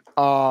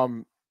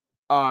 I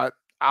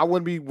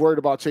wouldn't be worried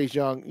about Chase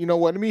Young. You know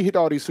what? Let me hit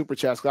all these super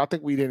chats, because I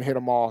think we didn't hit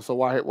them all. So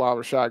while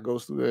Rashad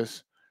goes through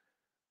this,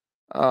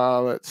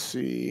 let's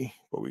see.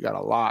 But we got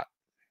a lot.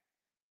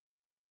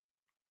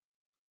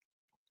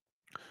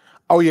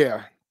 Oh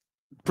yeah,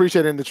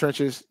 appreciate it in the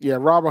trenches. Yeah,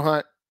 Robert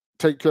Hunt.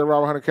 Take care of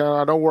Robert Hunt in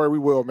Carolina. Don't worry, we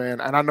will,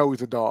 man. And I know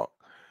he's a dog.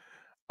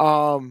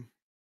 The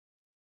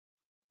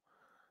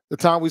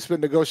time we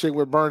spent negotiating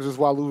with Burns is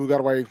why Luvu got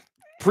away.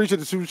 Appreciate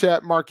the super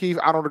chat, Markeith.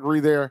 I don't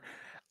agree there.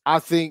 I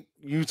think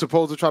you're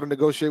supposed to try to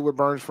negotiate with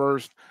Burns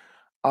first.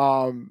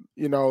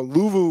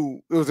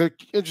 Luvu, it was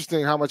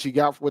interesting how much he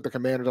got with the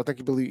Commanders. I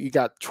think he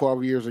got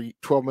 12 years or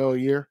 $12 million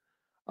a year.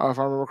 If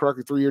I remember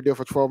correctly, 3-year deal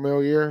for $12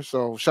 million a year.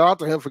 So shout out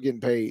to him for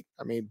getting paid.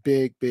 I mean,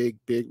 big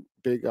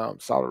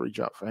salary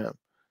jump for him.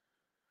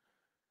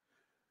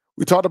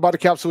 We talked about the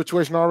cap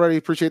situation already.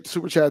 Appreciate the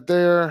super chat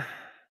there.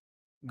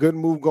 Good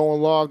move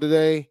going live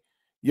today.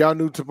 Y'all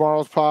knew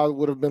tomorrow's pod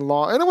would have been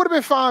long, and it would have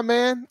been fine,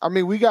 man. I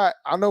mean, we got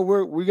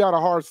a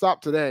hard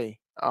stop today.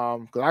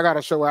 Because I got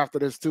a show after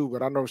this too,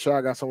 but I know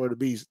Shai got somewhere to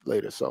be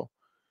later. So,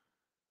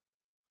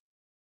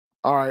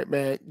 all right,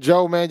 man.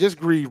 Joe, man, just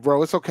grieve,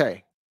 bro. It's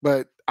okay.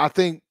 But I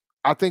think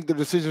the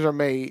decisions are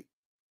made.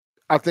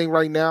 I think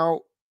right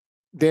now,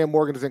 Dan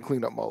Morgan is in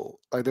cleanup mode.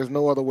 Like, there's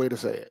no other way to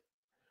say it.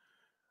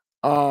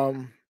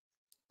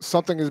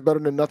 Something is better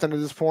than nothing at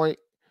this point.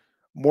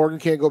 Morgan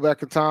can't go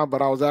back in time,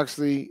 but I was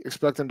actually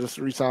expecting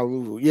to re-sign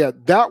Luvu. Yeah,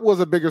 that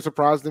was a bigger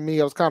surprise to me.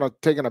 I was kind of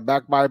taken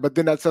aback by it, but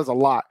then that says a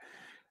lot.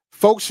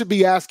 Folks should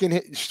be asking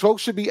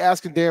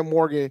Dan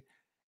Morgan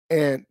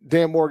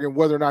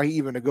whether or not he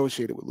even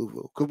negotiated with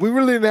Luvu, because we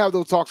really didn't have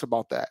those talks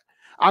about that.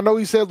 I know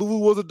he said Luvu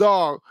was a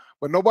dog,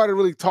 but nobody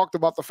really talked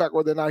about the fact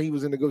whether or not he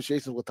was in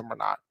negotiations with him or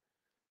not,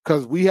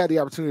 because we had the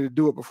opportunity to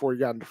do it before he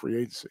got into free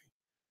agency.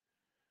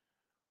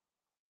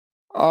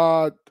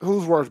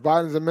 Who's worse,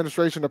 Biden's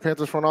administration or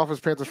Panthers front office?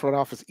 Panthers front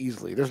office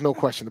easily. There's no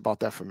question about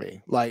that for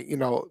me. Like,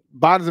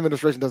 Biden's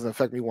administration doesn't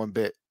affect me one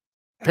bit.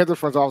 Panthers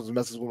front office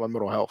messes with my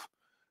mental health.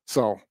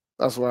 So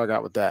that's what I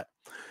got with that.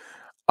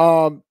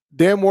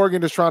 Dan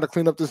Morgan is trying to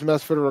clean up this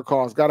mess for the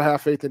cause. Got to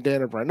have faith in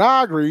Dan and Brent.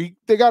 I agree.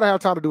 They got to have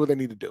time to do what they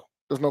need to do.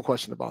 There's no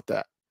question about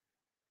that.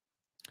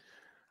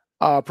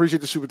 Appreciate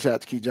the super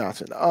chat to Keith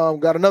Johnson.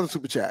 Got another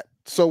super chat.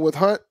 So with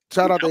Hunt,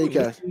 shout out to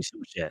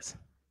ACAS.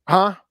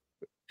 Huh?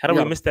 How do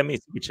we miss that many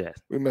super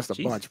chats? We missed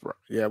a bunch, bro.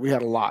 Yeah, we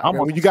had a lot.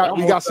 We got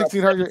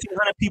 1,600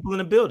 people in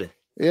the building.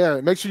 Yeah,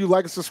 make sure you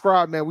like and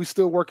subscribe, man. We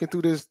still working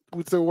through this.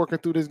 We're still working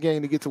through this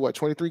game to get to what,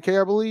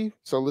 23K, I believe.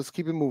 So let's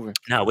keep it moving.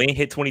 No, we ain't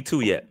hit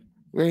 22 yet.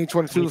 We ain't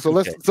 22. So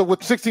with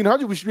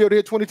 1,600, we should be able to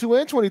hit 22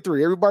 and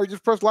 23. Everybody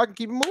just press like and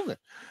keep it moving.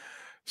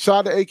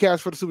 Shout out to ACAS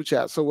for the super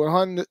chat. So we're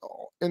hunting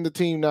in the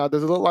team now.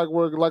 Does it look like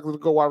we're likely to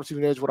go wide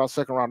receiver edge without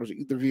second rounders,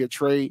 either via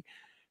trade,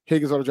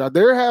 Higgins, or the job?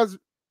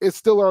 It's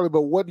still early,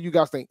 but what do you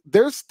guys think?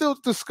 There's still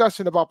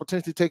discussion about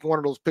potentially taking one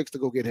of those picks to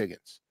go get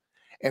Higgins.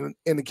 And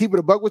to keep it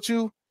a buck with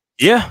you,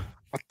 yeah,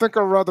 I think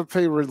I'd rather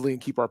pay Ridley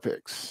and keep our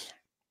picks.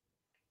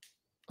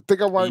 I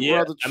think I might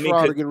rather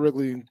try to get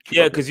Ridley. And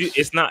keep because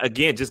it's not,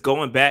 again, just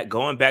going back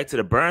to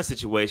the Burns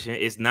situation.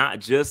 It's not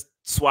just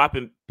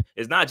swapping.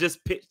 It's not just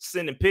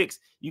sending picks.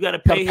 You got to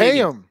pay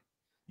him.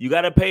 You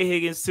got to pay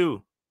Higgins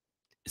too.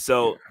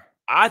 So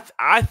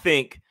I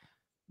think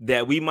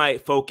that we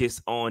might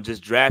focus on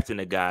just drafting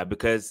a guy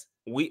because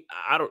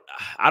I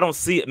don't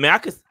see it. Man,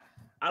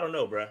 I don't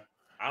know, bro.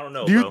 I don't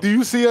know. Do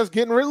you see us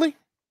getting Ridley?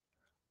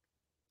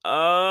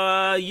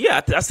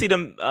 Yeah, I see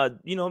them.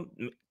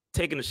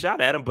 Taking a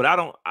shot at him, but I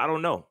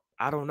don't know.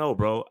 I don't know,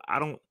 bro.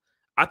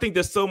 I think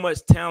there's so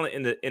much talent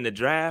in the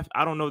draft.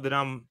 I don't know that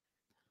I'm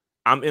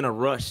in a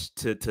rush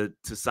to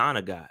sign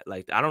a guy.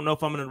 Like, I don't know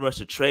if I'm in a rush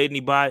to trade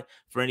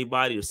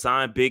anybody or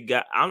sign big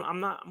guy. I'm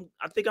not.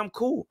 I think I'm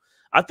cool.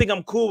 I think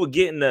I'm cool with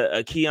getting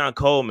a Keon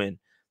Coleman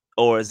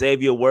or a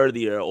Xavier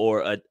Worthier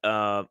or a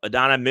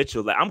Adonai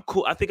Mitchell. Like, I'm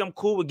cool. I think I'm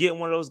cool with getting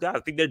one of those guys. I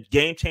think they're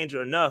game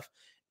changer enough,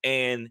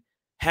 and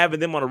having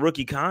them on a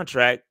rookie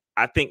contract,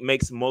 I think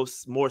makes more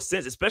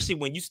sense, especially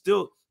when you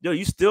still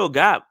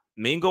got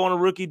Mingo on a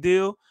rookie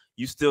deal.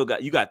 You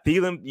got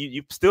Thielen.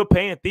 You still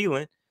paying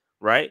Thielen,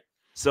 right?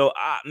 So,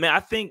 I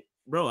think,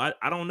 bro, I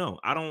don't know.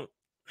 I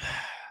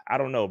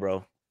don't know,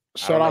 bro.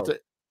 Shout out to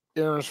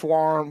Aaron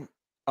Swarm.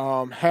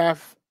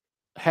 Half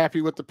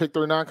happy with the pick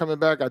 39 coming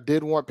back. I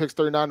did want picks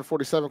 39 to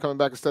 47 coming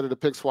back instead of the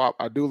pick swap.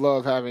 I do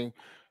love having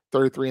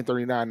 33 and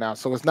 39 now.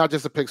 So it's not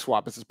just a pick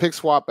swap. It's a pick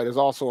swap, but it's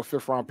also a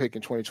 5th round pick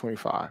in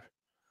 2025.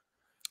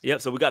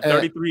 Yep. So we got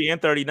 33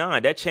 and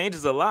 39. That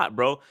changes a lot,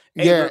 bro.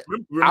 Hey, yeah.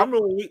 Remember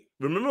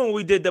when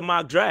we did the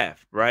mock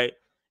draft, right?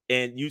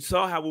 And you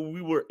saw how when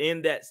we were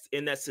in that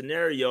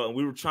scenario and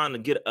we were trying to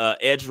get an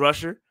edge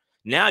rusher.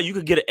 Now you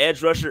could get an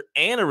edge rusher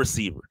and a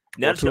receiver.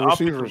 Now that your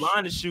offensive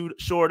line is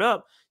shored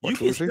up, you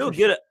can still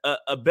get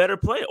a better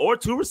player or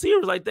 2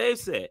 receivers, like Dave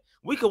said.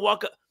 We could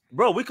walk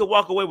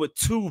away with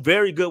 2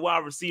 very good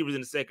wide receivers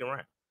in the 2nd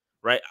round,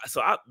 right?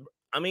 So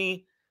I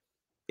mean.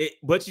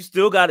 But you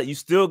still got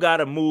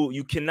to move.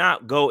 You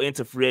cannot go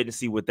into free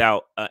agency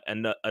without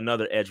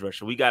another edge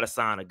rusher. We got to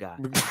sign a guy.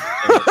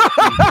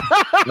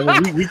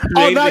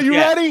 Now you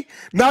ready?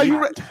 Now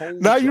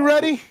you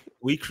ready?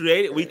 We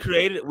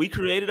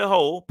created a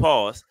hole.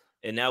 Pause.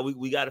 And now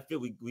we got to fill.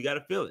 We got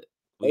to fill it.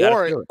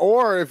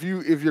 Or if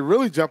you're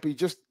really jumpy,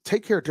 just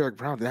take care of Derrick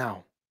Brown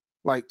now.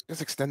 Like,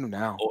 just extend him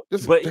now.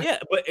 But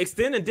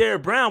extending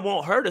Derrick Brown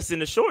won't hurt us in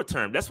the short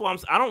term. That's why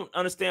I don't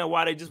understand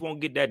why they just won't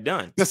get that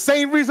done. The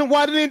same reason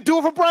why they didn't do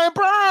it for Brian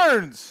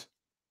Burns.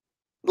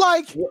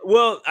 Like,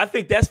 well, I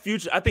think that's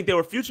future. I think they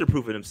were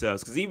future-proofing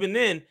themselves because even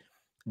then,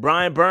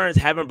 Brian Burns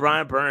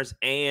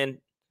and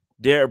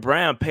Derrick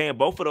Brown paying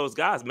both of those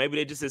guys, maybe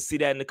they just didn't see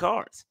that in the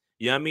cards.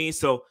 You know what I mean?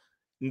 So,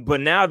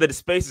 but now that the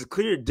space is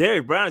clear,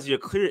 Derrick Brown is your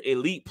clear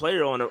elite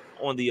player on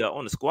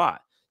the squad.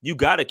 You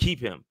got to keep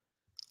him.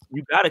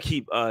 You gotta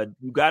keep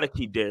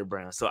Derrick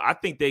Brown. So I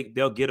think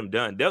they'll get him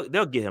done.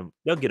 They'll get him.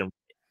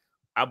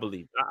 I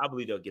believe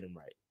they'll get him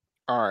right.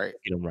 All right.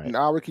 Get him right.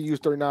 Now we can use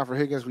 39 for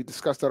Higgins. We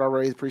discussed that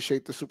already.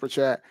 Appreciate the super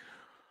chat.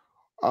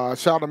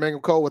 Shout out to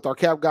Mangum Cole with our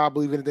cap guy.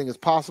 Believe anything is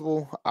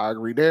possible. I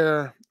agree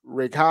there.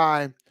 Rick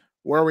High.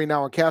 Where are we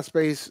now in cap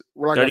space?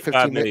 We're like at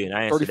 15 million.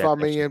 35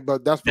 million,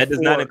 but that does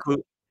not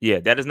include.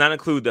 Yeah, that does not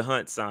include the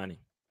Hunt signing.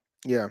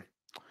 Yeah.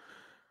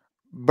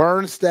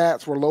 Burns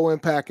stats were low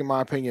impact, in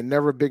my opinion.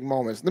 Never big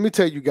moments. Let me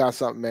tell you guys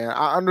something, man.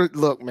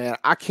 Look, man.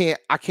 I can't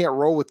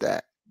roll with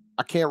that.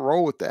 I can't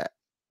roll with that.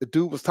 The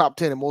dude was top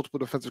 10 in multiple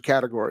defensive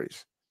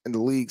categories in the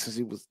league since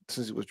he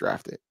was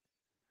drafted.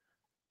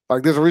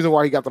 Like, there's a reason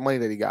why he got the money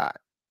that he got.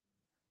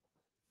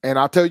 And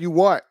I'll tell you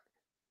what,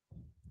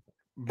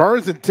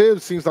 Burns and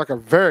Tibbs seems like a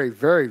very,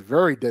 very,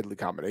 very deadly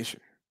combination.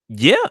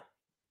 Yeah.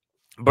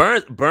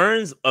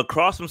 Burns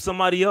across from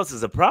somebody else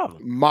is a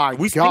problem.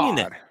 We've seen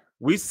that.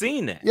 We've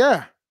seen that.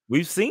 Yeah.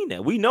 We've seen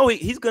that. We know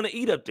he's going to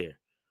eat up there.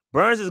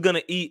 Burns is going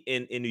to eat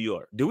in New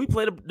York. Do we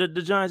play the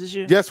Giants this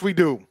year? Yes, we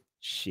do.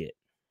 Shit.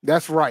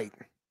 That's right.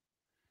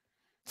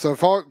 So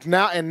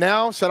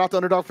now, shout out to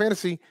Underdog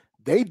Fantasy.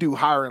 They do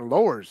higher and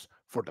lowers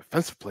for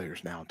defensive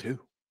players now, too.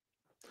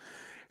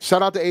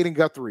 Shout out to Aiden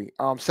Guthrie.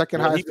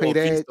 Second highest paid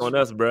edge. On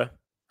us, bro.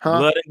 Huh?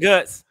 Blood and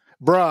guts.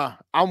 Bruh,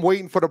 I'm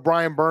waiting for the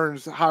Brian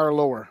Burns higher or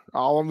lower.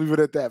 I'll leave it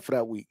at that for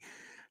that week.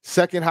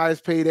 Second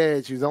highest paid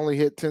edge. He's only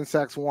hit 10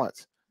 sacks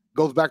once.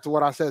 Goes back to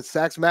what I said.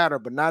 Sacks matter,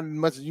 but not as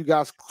much as you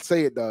guys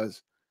say it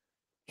does.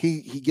 He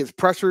gets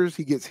pressures.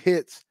 He gets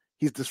hits.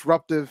 He's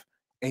disruptive.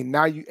 And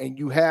now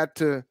you had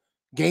to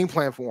game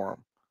plan for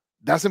him.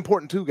 That's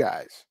important too,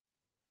 guys.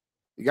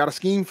 You got to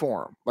scheme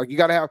for him. Like, you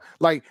got to have,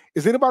 like,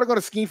 is anybody going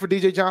to scheme for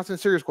DJ Johnson?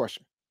 Serious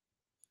question.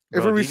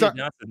 Bro, DJ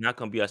Johnson's not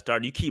going to be a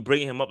starter. You keep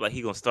bringing him up like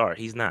he's going to start.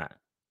 He's not.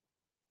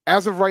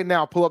 As of right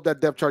now, pull up that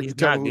depth chart.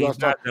 Tell me who's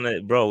not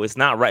gonna, bro. It's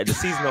not right. The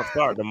season will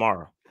start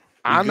tomorrow.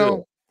 I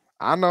know.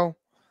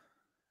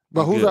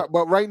 But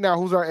but right now,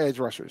 who's our edge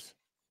rushers?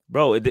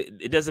 Bro,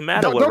 it doesn't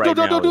matter.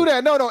 Don't do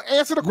that. No,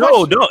 answer the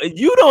question. No,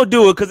 you don't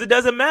do it because it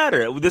doesn't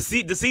matter. The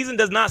season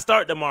does not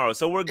start tomorrow,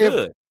 so we're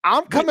good.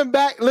 I'm coming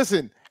back.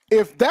 Listen,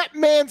 If that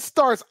man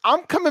starts,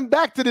 I'm coming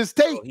back to this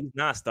tape. He's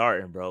not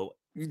starting, bro.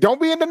 Don't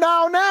be in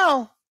denial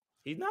now.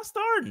 He's not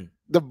starting.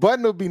 The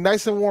button will be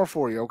nice and warm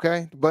for you,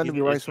 okay? The button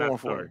will be nice and warm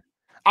for you.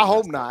 I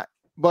hope not,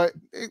 but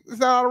it's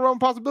not out of realm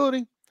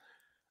possibility.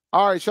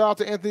 All right, shout out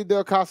to Anthony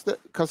Del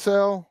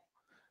Casel.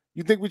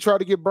 You think we tried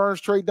to get Burns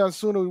trade done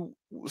sooner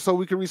so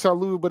we can resign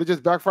Luvu, but it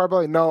just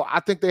backfired? No, I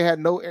think they had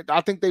no.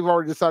 I think they've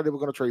already decided they were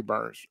going to trade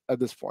Burns at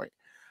this point.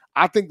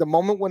 I think the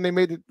moment when they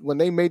made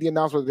the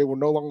announcement they were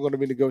no longer going to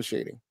be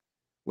negotiating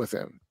with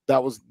him,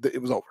 it was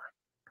over.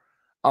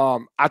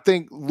 I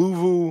think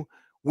Luvu,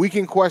 we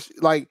can question.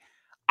 Like,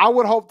 I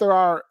would hope that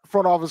our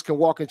front office can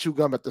walk and chew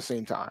gum at the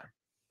same time.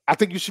 I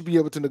think you should be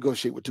able to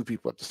negotiate with two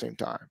people at the same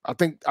time.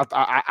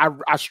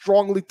 I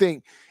strongly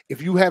think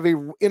if you have a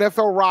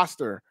NFL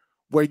roster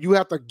where you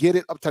have to get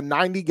it up to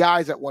 90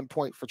 guys at one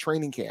point for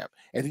training camp,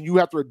 and then you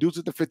have to reduce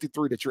it to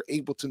 53, that you're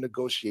able to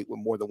negotiate with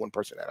more than one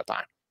person at a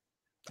time.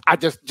 I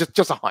just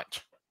a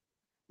hunch.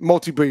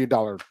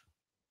 Multi-billion-dollar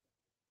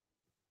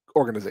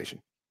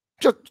organization.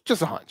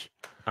 Just a hunch.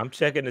 I'm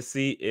checking to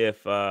see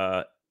if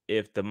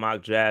the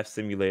mock draft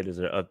simulators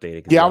are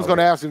updated. Yeah, I was going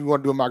to ask if you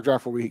want to do a mock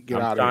draft before we get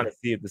out of here. I'm trying to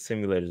see if the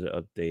simulators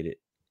are updated.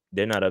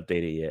 They're not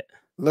updated yet.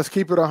 Let's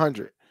keep it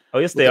 100. Oh,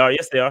 yes, they are.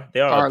 Yes, they are. They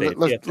are all updated.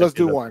 Right, let's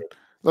do one.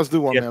 Let's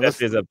do one, man.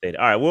 That is updated.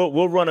 All right,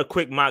 we'll run a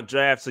quick mock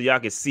draft so y'all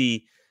can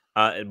see.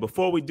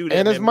 Before we do that,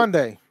 and it's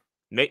Monday.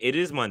 It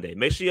is Monday.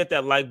 Make sure you hit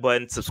that like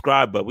button,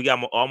 subscribe button. We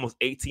got almost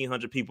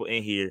 1,800 people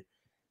in here.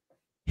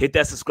 Hit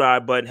that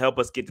subscribe button. Help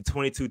us get to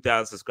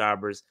 22,000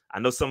 subscribers. I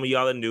know some of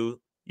y'all are new.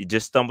 You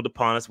just stumbled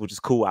upon us, which is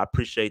cool. I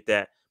appreciate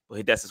that. But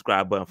hit that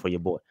subscribe button for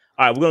your boy.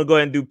 All right, we're going to go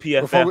ahead and do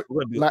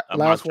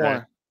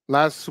PFF.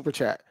 Last super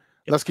chat.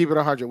 Yep. Let's keep it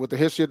 100. With the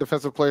history of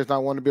defensive players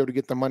not wanting to be able to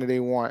get the money they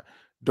want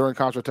during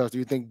contract talks, do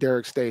you think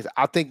Derek stays?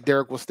 I think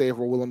Derek will stay if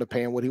we're willing to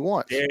pay him what he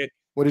wants.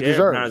 What he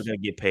deserves. Brown's going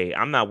to get paid.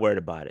 I'm not worried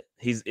about it.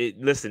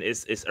 Listen,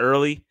 it's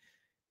early.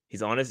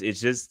 He's honest. It's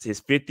just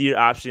his 5th-year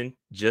option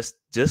just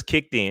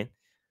kicked in.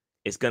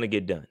 It's going to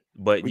get done.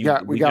 But we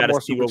got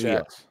to see where we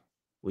are.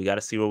 We got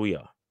to see where we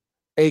are.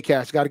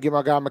 A-Cash, got to get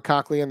my guy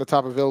McConkley in the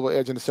top available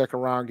edge in the second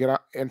round. Get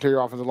out interior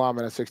offensive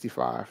lineman at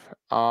 65.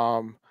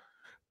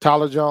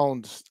 Tyler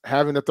Jones,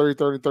 having the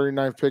 33rd and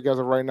 39th pick as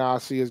of right now, I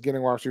see as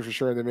getting wide receiver for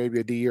sure, and then maybe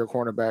a D or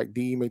cornerback.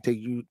 D may take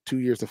you 2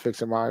 years to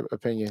fix, in my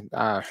opinion.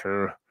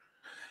 Sure.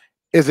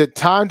 Is it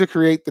time to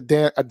create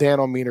a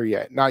Dan-O-meter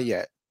yet? Not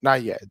yet.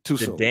 Not yet. Too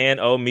soon. The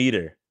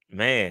Dan-O-meter.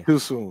 Man. Too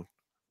soon.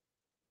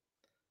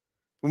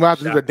 We might have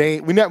to do the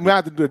Dave. We might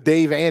have to do a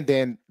Dave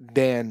and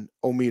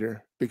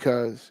Dan-O-meter,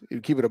 because if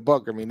you keep it a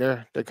buck, I mean,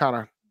 they're kind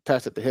of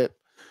attached at the hip.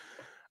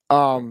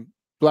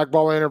 Black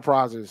Ball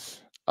Enterprises.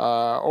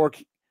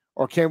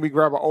 Or can we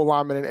grab an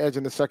O-lineman and edge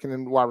in the second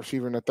and wide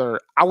receiver in the third?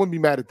 I wouldn't be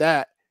mad at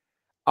that.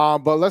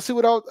 But let's see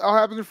what else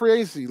happens in free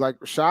agency. Like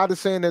Rashad is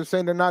saying,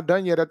 they're not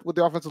done yet with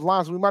the offensive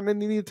line, so we might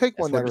need to take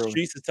one. That's what the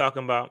streets is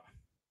talking about.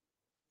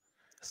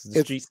 That's what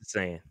the streets is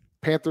saying.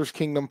 Panthers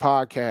Kingdom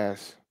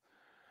podcast.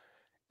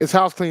 It's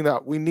house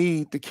cleanup. We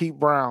need to keep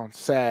Brown.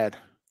 Sad.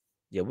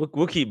 Yeah,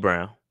 we'll keep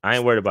Brown. I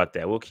ain't worried about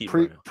that. We'll keep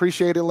Brown.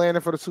 Appreciate it,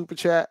 Landon, for the super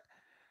chat.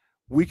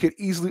 We could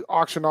easily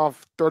auction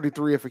off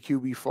 33 if a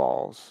QB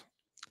falls.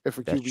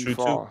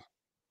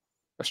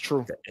 That's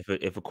true.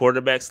 If a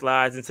quarterback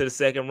slides into the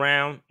second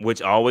round,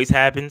 which always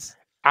happens.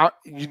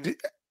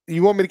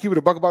 You want me to keep it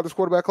a buck about this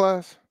quarterback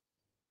class?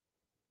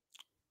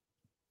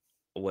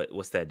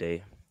 What's that,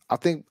 Dave? I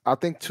think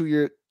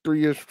 3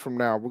 years from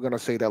now, we're gonna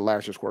say that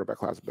last year's quarterback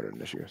class is better than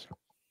this year's.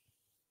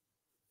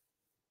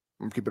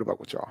 I'm gonna keep it a buck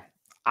with y'all.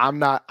 I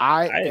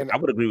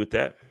would agree with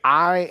that.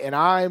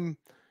 I'm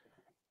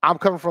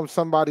coming from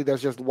somebody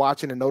that's just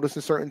watching and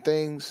noticing certain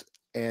things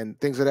and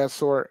things of that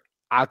sort.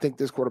 I think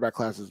this quarterback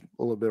class is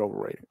a little bit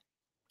overrated,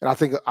 and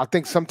I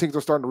think some teams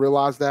are starting to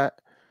realize that.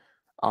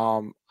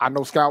 I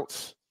know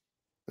scouts,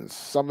 and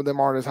some of them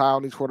aren't as high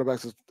on these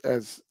quarterbacks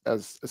as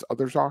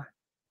others are.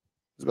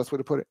 Is the best way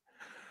to put it.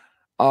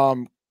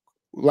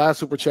 Last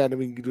super chat, and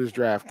we can do this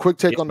draft. Quick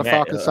take on the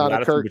Falcons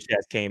signing Kirk. Super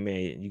chats came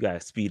in. You got to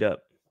speed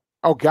up.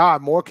 Oh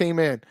God, more came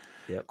in.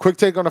 Yep. Quick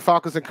take on the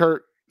Falcons and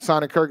Kirk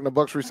signing Kirk, and the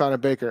Bucs re-signing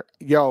Baker.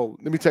 Yo,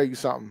 let me tell you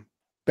something.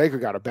 Baker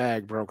got a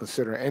bag, bro,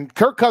 considering. And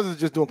Kirk Cousins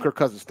is just doing Kirk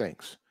Cousins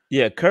things.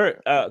 Yeah,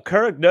 Kirk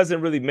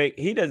doesn't really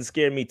he doesn't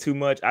scare me too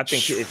much. I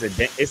think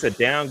it's a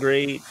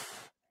downgrade.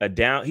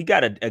 He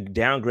got a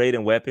downgrade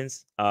in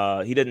weapons.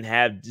 He doesn't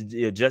have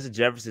Justin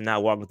Jefferson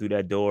not walking through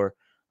that door.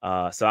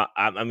 So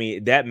I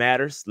mean that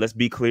matters. Let's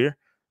be clear.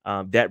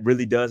 That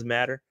really does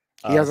matter.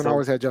 He hasn't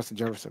always had Justin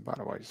Jefferson, by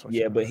the way.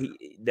 Yeah, but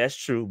that's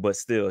true. But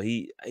still,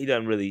 he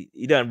doesn't really.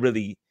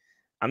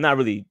 I'm not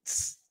really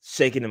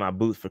shaking in my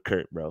boots for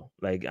Kirk, bro.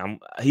 Like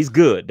he's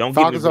good.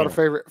 Falcons are the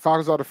favorite.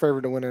 Falcons are the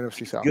favorite to win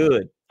NFC South.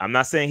 Good. I'm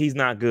not saying he's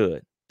not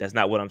good. That's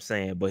not what I'm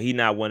saying. But he's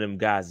not one of them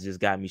guys that just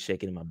got me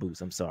shaking in my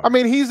boots. I'm sorry. I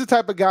mean, he's the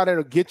type of guy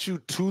that'll get you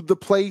to the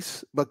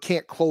place, but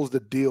can't close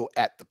the deal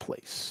at the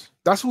place.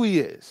 That's who he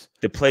is.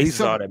 The place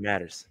is all that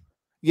matters.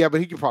 Yeah, but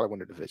he can probably win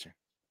the division.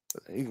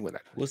 He can win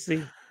that division. We'll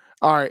see.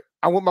 All right.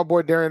 I'm with my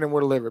boy Darren and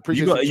we're living.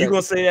 Appreciate you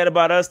gonna say that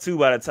about us too.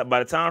 By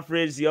the time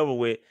free agency over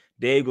with,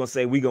 Dave gonna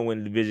say we gonna win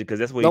the division because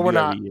that's what you do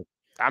every year.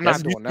 I'm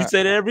not doing that. You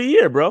say that every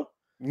year, bro.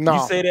 No.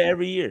 You say that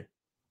every year.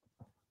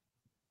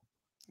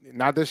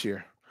 Not this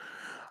year.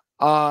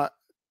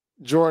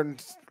 Jordan,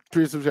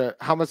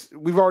 how much?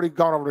 We've already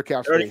gone over the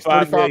cap space.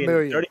 35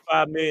 million.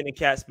 35 million in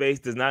cap space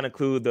does not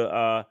include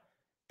the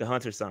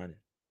Hunter signing.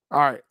 All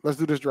right, let's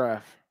do this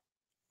draft.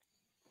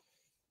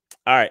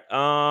 All right.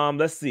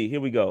 Let's see. Here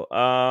we go.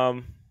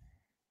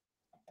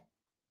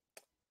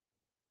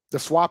 The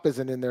swap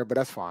isn't in there, but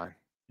that's fine.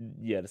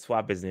 Yeah, the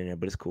swap isn't in there,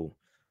 but it's cool.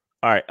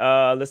 All right.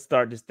 Let's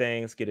start this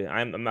thing. Let's get it.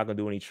 I'm not gonna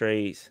do any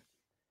trades.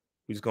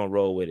 We're just gonna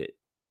roll with it.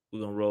 We're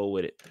gonna roll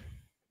with it.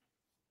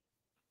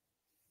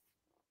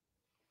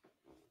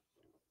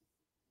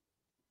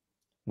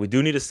 We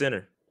do need a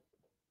center.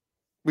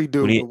 We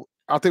do.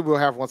 I think we'll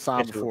have one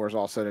signed before it's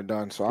all said and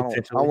done. So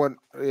I wouldn't.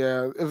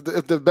 Yeah,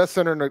 if the best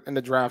center in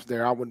the draft's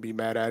there, I wouldn't be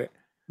mad at it.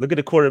 Look at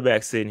the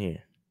quarterback sitting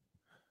here.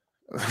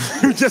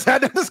 We just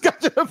had a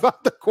discussion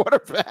about the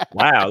quarterback.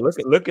 Wow,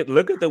 look at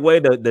the way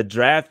the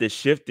draft is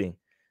shifting.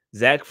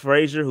 Zach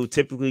Frazier, who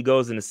typically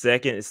goes in the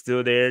second, is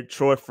still there.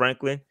 Troy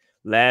Franklin,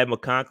 Ladd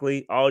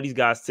McConkey, all these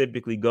guys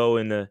typically go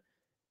in the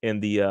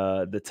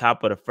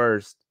top of the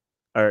first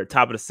or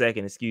top of the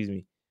second. Excuse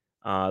me.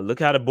 Look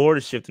how the board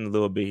is shifting a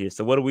little bit here.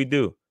 So what do we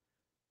do?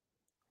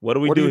 What do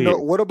we do here?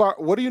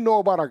 What do you know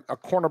about a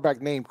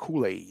cornerback named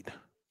Kool-Aid?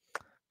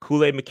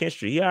 Kool-Aid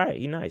McKinstry. He all right.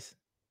 He nice.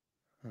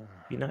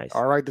 He nice.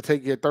 All right to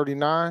take you at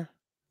 39.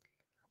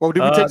 Well,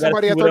 did we take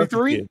somebody at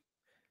 33?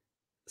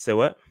 Say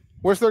what?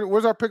 Where's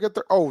our pick at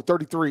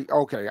 33?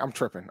 Okay, I'm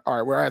tripping. All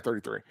right, we're at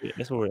 33. Yeah,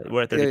 that's where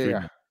we're at 33.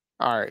 Yeah.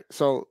 All right,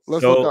 so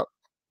let's look up.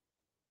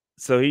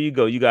 So here you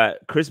go. You got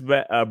Chris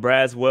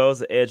Braswell's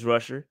the edge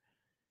rusher.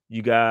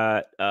 You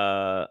got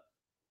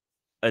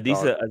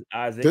Adisa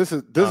Isaac. This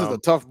is a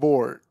tough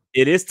board.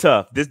 It is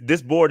tough.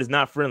 This board is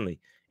not friendly.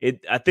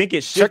 I think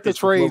it shifted. Check the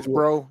trades,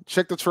 bro.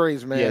 Check the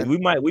trades, man.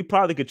 Yeah, we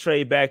probably could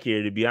trade back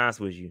here, to be honest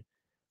with you.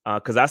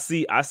 Because I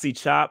see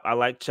Chop. I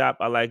like Chop.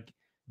 I like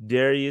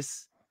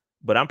Darius.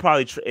 But I'm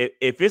probably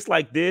if it's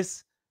like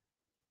this,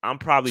 I'm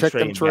probably check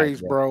trading them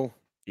trades, back, bro.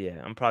 Yeah,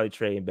 I'm probably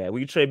trading back.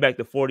 We can trade back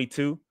to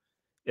 42.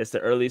 It's the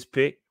earliest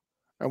pick.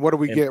 And what do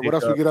we get? What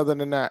else we get other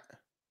than that?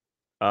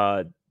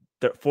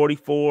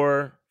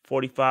 44,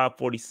 45,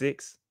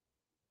 46.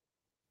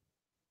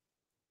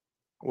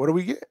 What do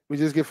we get? We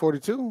just get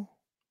 42.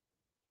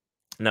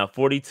 Now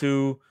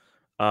 42,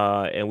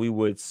 and we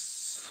would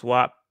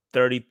swap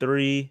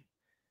 33,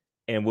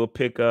 and we'll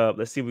pick up.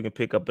 Let's see if we can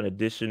pick up an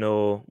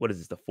additional. What is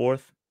this? The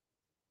fourth?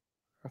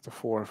 That's the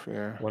fourth.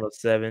 Yeah.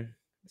 107.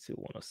 Let's see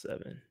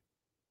 107.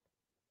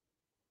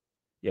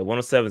 Yeah,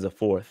 107 is a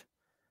fourth.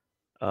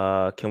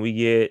 Can we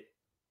get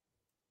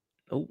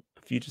a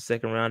future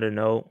second rounder?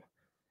 No.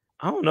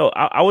 I don't know.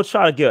 I would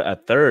try to get a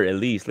third at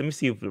least. Let me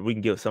see if we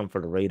can get something for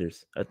the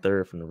Raiders. A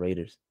third from the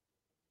Raiders.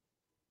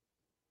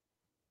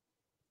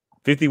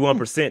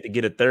 51% to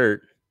get a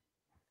third.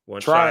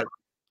 Try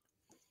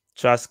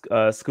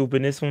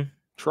scooping this one.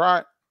 Try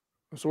it.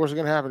 So what's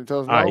going to happen?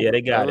 Tell us. All right, yeah,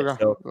 they got it.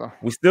 So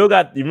we still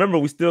got. Remember,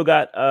 we still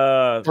got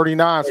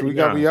 39. So we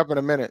got to be up in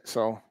a minute.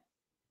 So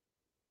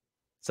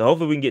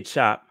hopefully we can get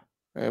Chop.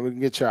 And we can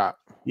get Chop.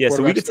 Yeah,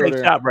 so we can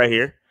take Chop right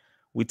here.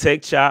 We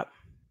take Chop.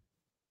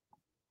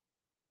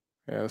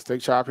 Yeah, let's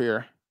take Chop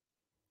here.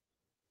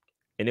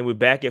 And then we're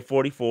back at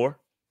 44.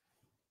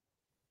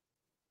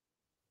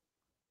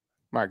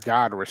 My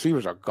God, the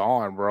receivers are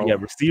gone, bro. Yeah,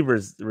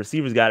 receivers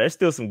got it. There's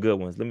still some good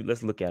ones.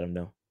 Let's look at them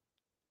though.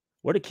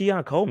 Where did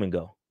Keon Coleman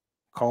go?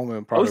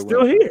 Coleman probably he's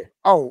still here.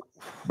 Oh,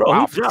 bro,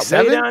 wow, he dropped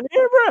way down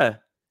there, bro.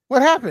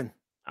 What happened?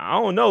 I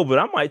don't know, but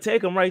I might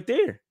take him right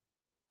there.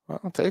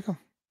 I'll take him.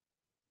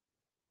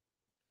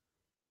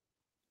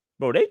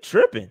 Bro, they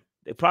tripping.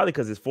 They probably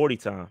because it's 40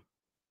 time.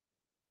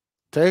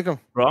 Take him.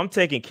 Bro, I'm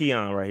taking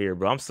Keon right here,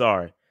 bro. I'm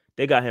sorry.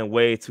 They got him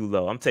way too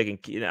low.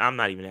 I'm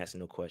not even asking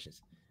no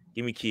questions.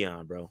 Give me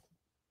Keon, bro.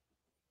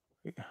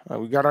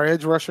 We got our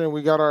edge rusher and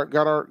we got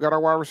our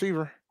wide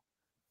receiver.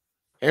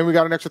 And we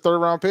got an extra third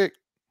round pick.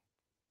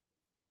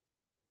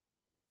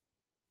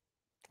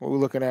 What are we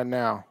looking at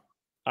now?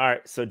 All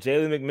right, so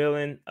Jalen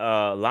McMillan,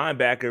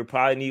 linebacker,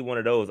 probably need one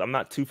of those. I'm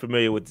not too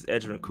familiar with this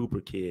Edgerrin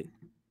Cooper kid.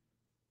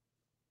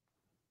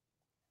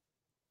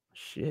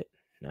 Shit,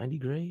 90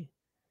 grade.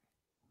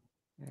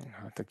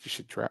 I think you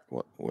should trap.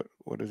 What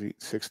is he?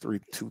 6'3",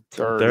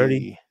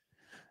 230.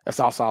 That's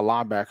outside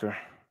linebacker.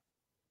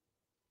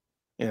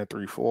 Yeah,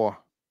 3'4".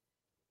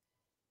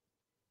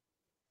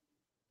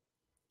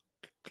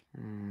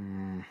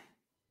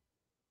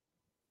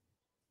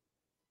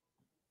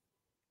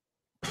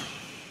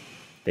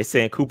 They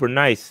saying Cooper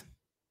nice.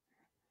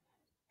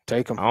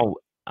 Take him. I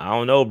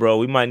don't know, bro.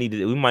 We might need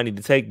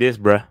to take this,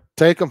 bro.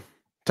 Take him.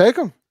 Take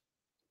him.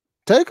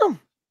 Take him.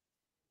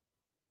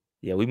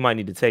 Yeah, we might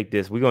need to take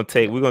this. We're gonna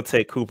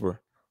take Cooper.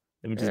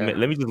 Let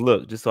me just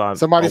look, just so I'm.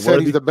 Somebody said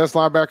he's the best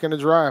linebacker in the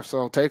draft,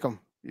 so take him.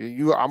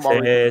 I'm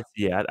already.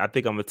 Yeah, I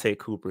think I'm gonna take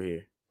Cooper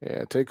here.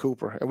 Yeah, take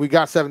Cooper, and we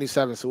got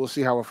 77, so we'll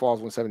see how it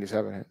falls when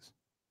 77 hits.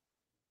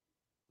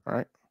 All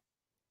right.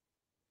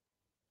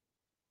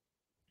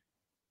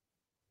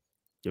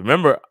 You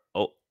remember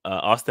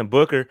Austin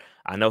Booker?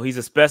 I know he's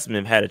a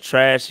specimen. He had a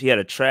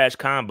trash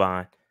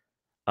combine.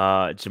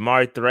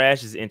 Jamari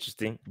Thrash is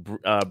interesting.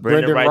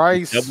 Brendan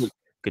Rice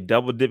could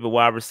double dip a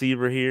wide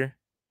receiver here.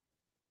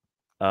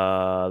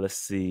 Let's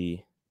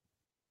see.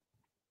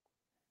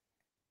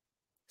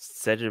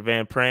 Cedric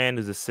Van Pran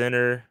is a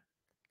center.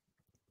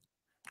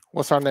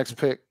 What's our next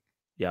pick?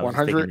 Yeah,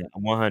 100.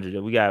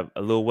 100. We got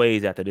a little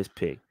ways after this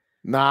pick.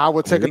 Nah, I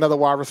would take another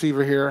wide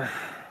receiver here.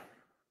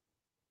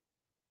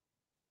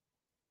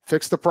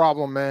 Fix the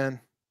problem, man.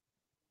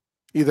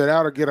 Either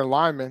that or get a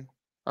lineman.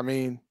 I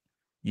mean,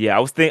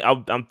 yeah,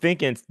 I'm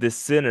thinking this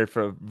center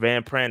for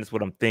Van Pran is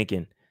what I'm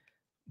thinking,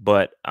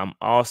 but I'm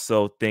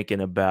also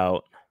thinking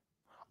about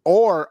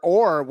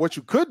or what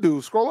you could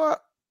do. Scroll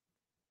up.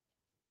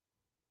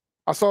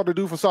 I saw the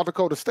dude from South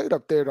Dakota State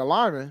up there, the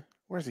lineman.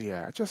 Where's he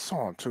at? I just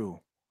saw him too.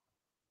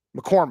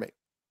 McCormick,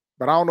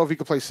 but I don't know if he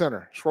can play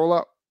center. Scroll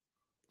up.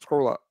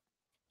 Scroll up.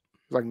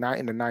 It's like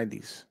in the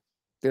 90s.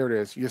 There it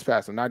is. You just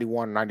passed him.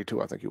 91,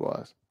 92, I think he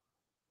was.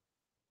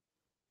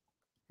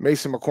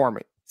 Mason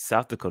McCormick.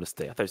 South Dakota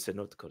State. I thought you said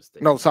North Dakota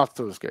State. No, South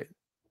Dakota State.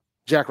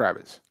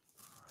 Jackrabbits.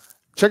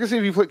 Check and see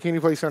if can he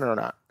play center or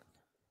not.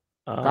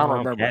 I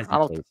don't remember. I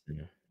don't.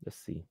 Let's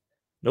see.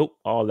 Nope.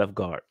 All left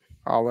guard.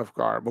 All left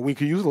guard. But we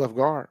could use a left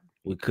guard.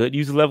 We could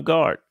use a left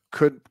guard.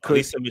 Could at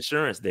least some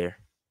insurance there.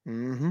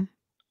 Mm-hmm.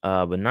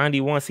 But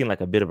 91 seemed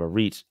like a bit of a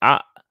reach.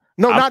 Not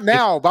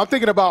now, but I'm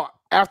thinking about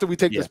after we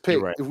take this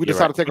pick. Right, if we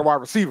decide to take a wide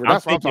receiver,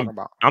 that's what I'm talking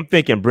about. I'm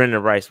thinking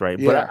Brendan Rice, right?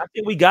 Yeah. But I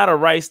think we got a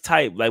Rice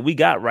type. Like we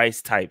got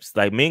Rice types.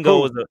 Like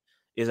Mingo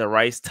is a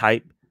Rice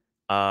type.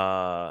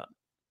 That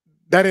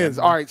is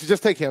all right. So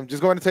just take him.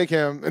 Just go ahead and take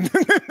him.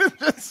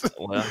 just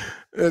go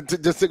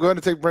ahead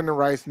and take Brendan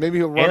Rice. Maybe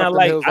he'll run up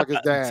the hills like his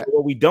dad. So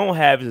what we don't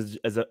have is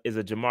a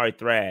Jamari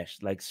Thrash.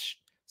 Like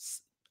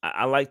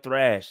I like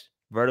Thrash,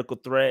 vertical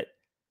threat.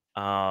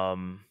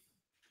 I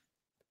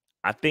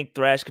think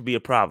Thrash could be a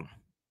problem.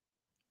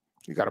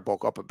 You got to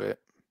bulk up a bit.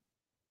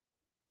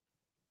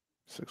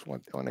 6'1",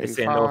 185. They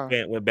said no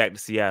fan went back to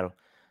Seattle.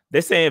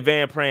 They're saying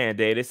Van Pran,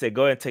 Dave. They said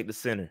go ahead and take the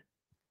center.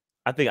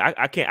 I think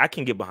I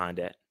can get behind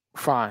that.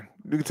 Fine,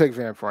 you can take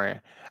Van Pran.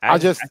 I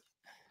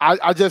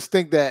just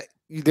think that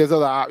there's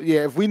other.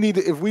 Yeah, if we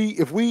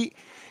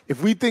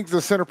think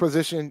the center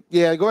position,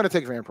 yeah, go ahead and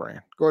take Van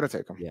Pran. Go ahead and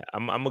take him. Yeah,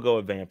 I'm gonna go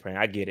with Van Pran.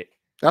 I get it.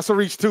 That's a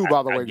reach too,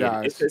 by the way,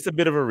 guys. It's a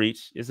bit of a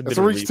reach. It's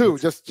a reach too.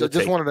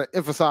 Just wanted to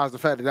emphasize the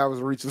fact that was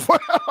a reach as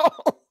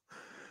well.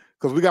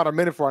 Because we got a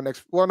minute for our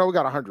next. Well, no, we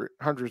got 100.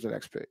 100 is the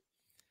next pick.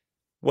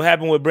 What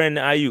happened with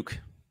Brandon Ayuk?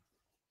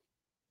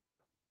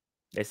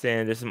 They're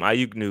saying there's some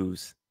Ayuk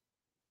news.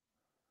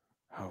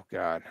 Oh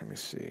God, let me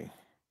see.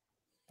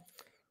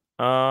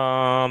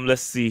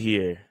 Let's see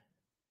here.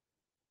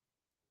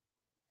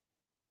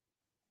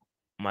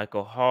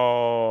 Michael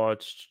Hall,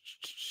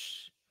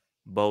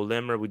 Bo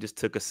Limmer. We just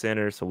took a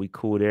center, so we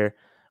cool there.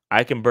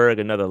 Eichenberg,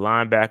 another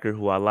linebacker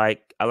who I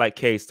like. I like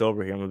Cade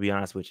Stover here. I'm gonna be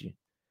honest with you.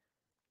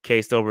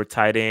 Cade Stover,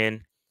 tight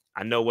end.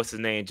 I know what's his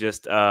name.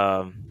 Just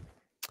Ian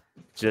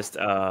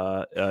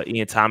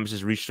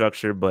Thomas's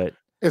restructure, but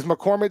is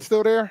McCormick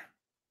still there?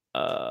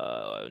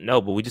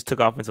 No, but we just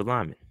took offensive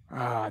lineman.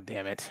 Ah,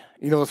 damn it!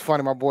 You know what's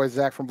funny? My boy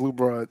Zach from Blue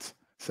Bloods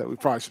said we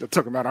probably should have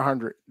took him at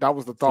 100. That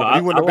was the thought. So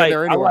he wouldn't have been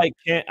there anyway.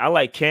 I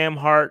like Cam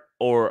Hart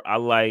or I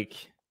like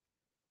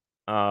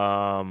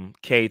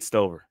Cade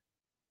Stover.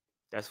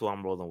 That's who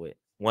I'm rolling with.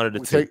 One of the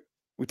two.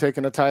 We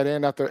taking a tight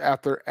end after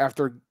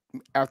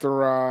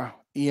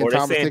Ian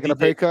Thomas taking a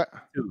pay cut.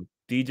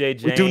 DJ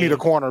James. We do need a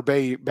corner,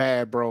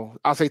 bad, bro.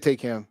 I'll say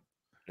take him.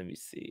 Let me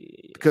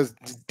see. Because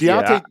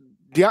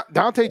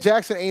Dante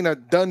Jackson ain't a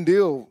done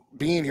deal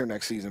being here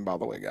next season, by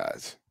the way,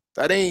 guys.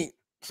 That ain't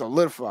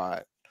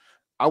solidified.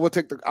 I would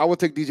take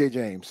DJ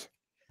James.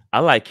 I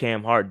like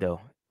Cam Hart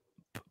though.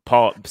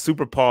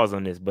 Super pause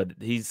on this, but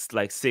he's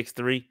like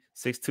 6'3",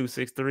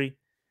 6'2", 6'3".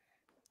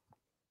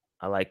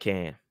 I like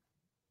Cam.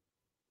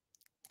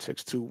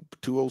 6'2",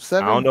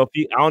 207. I don't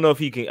know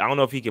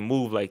if he can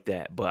move like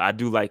that, but I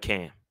do like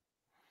Cam.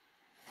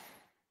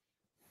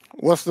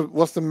 What's the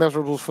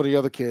measurables for the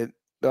other kid?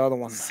 The other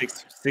one.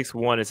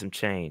 6'1" and some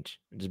change.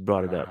 Just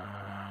brought it up.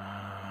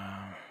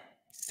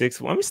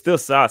 6'1". I mean, still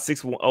saw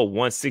 6'1". Oh,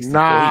 160.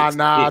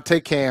 Nah.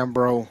 Take Cam,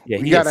 bro. Yeah,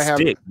 you gotta have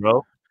stick,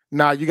 bro.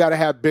 Nah, you gotta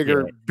have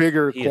bigger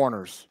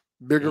corners.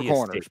 Bigger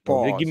corners.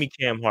 Pause. Give me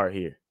Cam Hart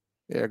here.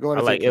 Yeah, go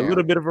ahead. I like a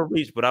little bit of a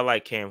reach, but I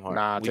like Cam Hart.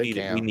 Nah, take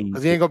Cam.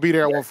 Because he ain't gonna be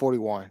there at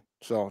 141.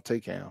 So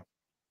take Cam.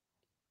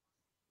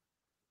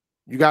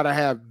 You gotta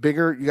have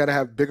bigger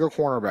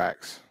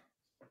cornerbacks.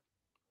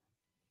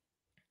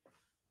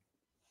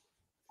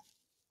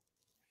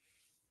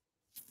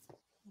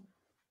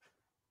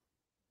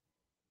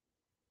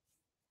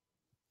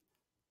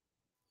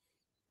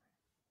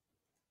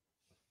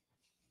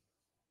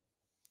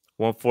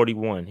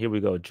 $141. Here we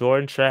go.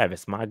 Jordan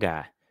Travis, my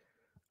guy.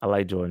 I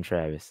like Jordan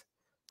Travis.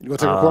 You gonna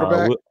take a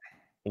quarterback?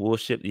 Will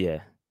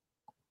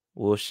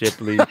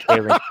Shipley,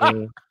 Kevin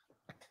King.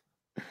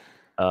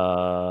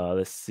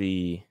 Let's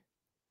see.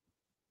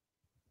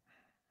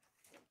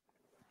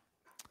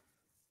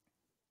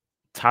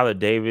 Tyler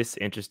Davis,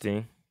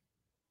 interesting.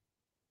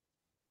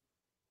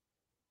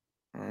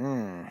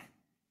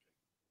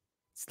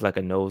 It's like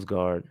a nose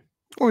guard.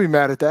 We'll be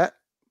mad at that.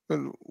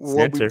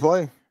 What we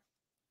play?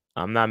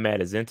 I'm not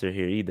mad at Zenter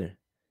here either.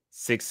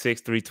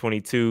 6'6",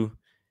 322.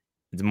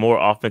 It's more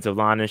offensive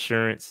line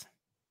insurance.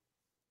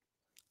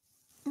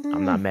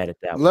 I'm not mad at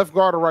that. Left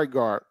guard or right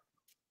guard?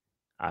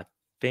 I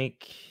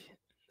think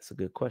that's a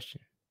good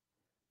question.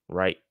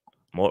 Right.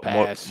 More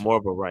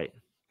of a right.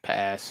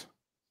 Pass.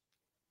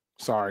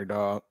 Sorry,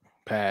 dog.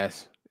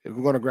 Pass. If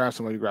we're gonna grab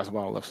somebody, grab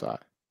somebody on the left side.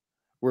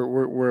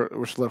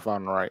 We're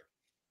solidifying on the right.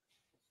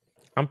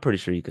 I'm pretty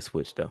sure you could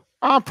switch though.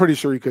 I'm pretty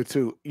sure you could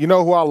too. You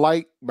know who I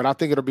like, but I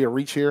think it'll be a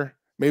reach here.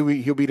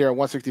 Maybe he'll be there at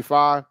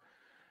 165.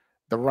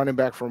 The running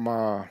back from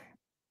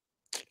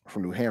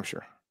New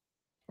Hampshire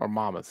or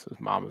Monmouth.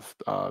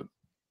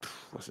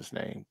 What's his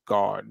name?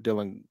 Guard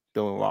Dylan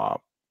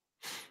Lobb.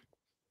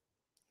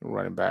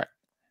 Running back.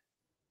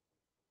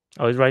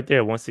 Oh, he's right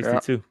there,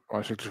 162. Yep.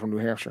 162 from New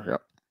Hampshire.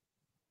 Yep.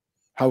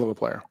 Hell of a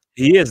player.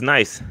 He is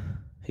nice.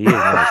 He is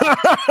nice.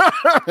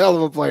 Hell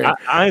of a player.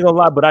 I ain't gonna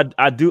lie, but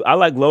I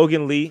like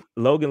Logan Lee.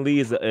 Logan Lee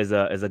is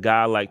a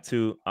guy I like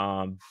too.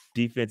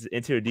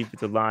 Interior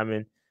defensive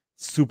lineman,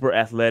 super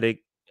athletic.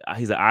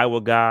 He's an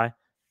Iowa guy.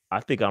 I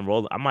think I'm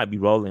rolling. I might be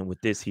rolling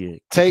with this here.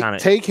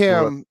 Take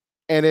him,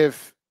 and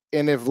if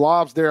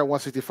Lobb's there at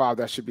 165,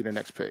 that should be the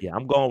next pick. Yeah,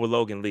 I'm going with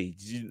Logan Lee.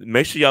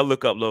 Make sure y'all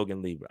look up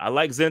Logan Lee. I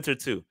like Zenter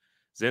too.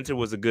 Zenter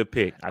was a good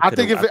pick. I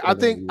think if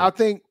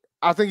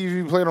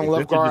you played on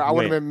left guard, I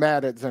would have been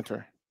mad at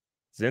Zenter.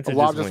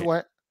 Zenter just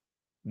went.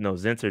 No,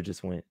 Zenter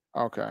just went.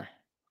 Okay.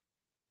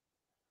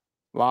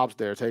 Lobb's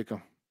there. Take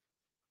him.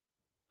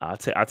 I'll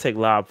take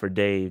Lobb for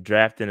Dave.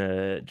 Drafting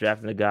a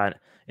guy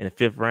in the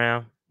 5th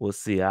round. We'll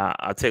see.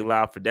 I'll take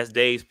Lobb for that's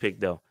Dave's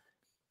pick though.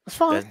 That's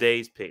fine. That's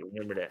Dave's pick.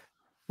 Remember that.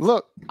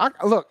 Look,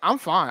 I'm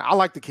fine. I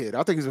like the kid.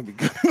 I think he's gonna be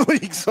good in the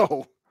league.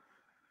 So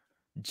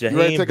Jaheim you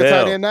ready to take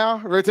Bell. a tight end now?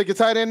 Ready to take your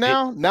tight end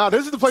now? Now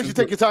this is the place you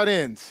take your tight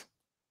ends.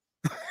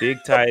 Big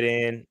tight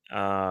end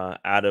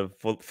out of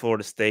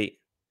Florida State.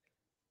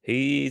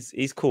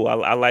 He's cool.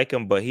 I like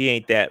him, but he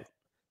ain't that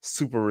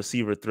super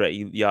receiver threat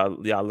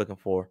y'all looking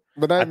for.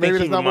 But I think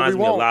he reminds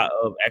me a lot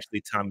of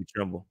actually Tommy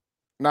Tremble.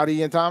 Not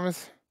Ian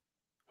Thomas,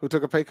 who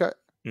took a pay cut?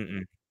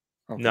 Okay.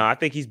 No, I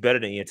think he's better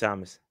than Ian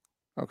Thomas.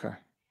 Okay.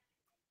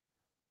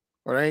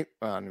 Well, ain't.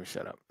 Let me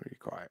shut up. Be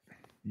quiet.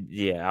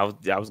 Yeah,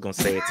 I was gonna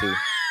say it too.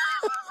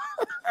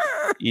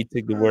 You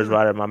took the words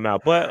right out of my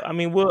mouth, but I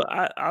mean,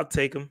 I'll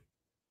take him.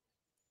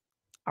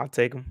 I'll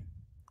take him.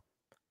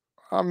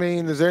 I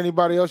mean, is there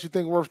anybody else you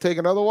think worth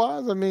taking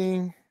otherwise? I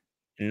mean,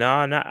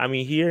 no, not. I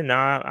mean, here,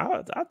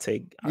 I'll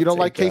take. You don't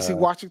like Casey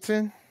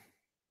Washington?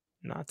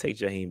 No, I'll take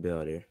Jaheim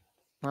Bell there.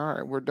 All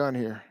right, we're done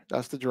here.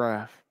 That's the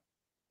draft.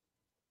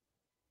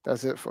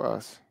 That's it for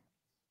us.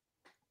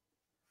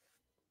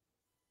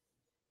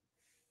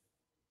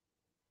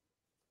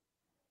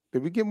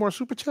 Did we get more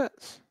super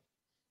chats?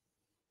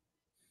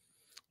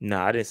 No,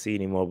 I didn't see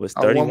any more, but it's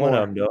 31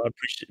 of them, though. I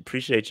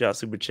appreciate y'all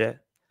super chat.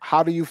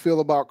 How do you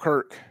feel about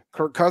Kirk?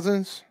 Kirk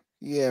Cousins?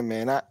 Yeah,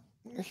 man.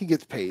 He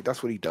gets paid.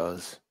 That's what he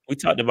does. We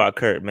talked about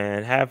Kirk,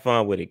 man. Have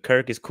fun with it.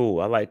 Kirk is cool.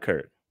 I like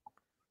Kirk.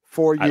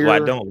 4 years. I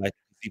don't like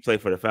he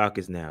played for the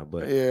Falcons now,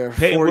 but yeah,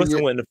 Peyton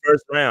Wilson went in the 1st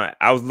round.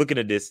 I was looking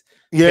at this.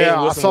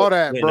 Yeah, I saw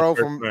that, bro.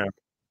 From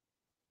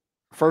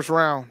first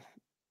round.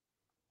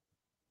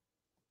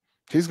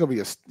 He's gonna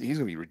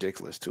be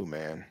ridiculous too,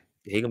 man.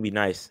 He's gonna be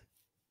nice.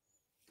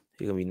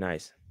 He's gonna be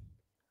nice.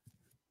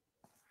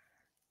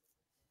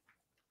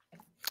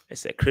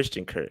 It's that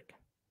Christian Kirk.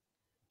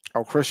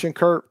 Oh, Christian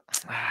Kirk?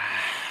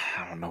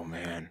 I don't know,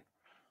 man.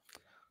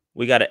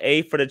 We got an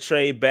A for the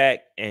trade back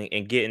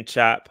and getting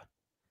Chop.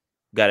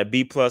 Got a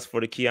B+ for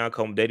the Keon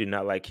Coleman. They do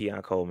not like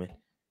Keon Coleman.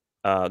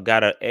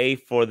 Got an A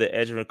for the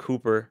Edgerrin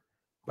Cooper.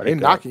 But they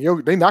knocking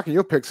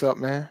your picks up,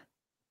 man.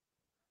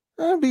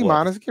 B-. Give me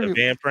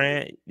Van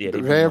Pran. Yeah,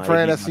 Van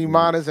Pran at C-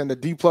 and the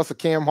D+ of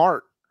Cam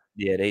Hart.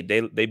 Yeah, they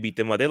beat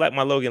them up. They like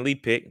my Logan Lee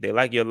pick. They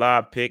like your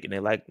Lob pick, and they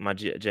like my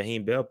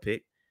Jaheim Bell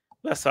pick.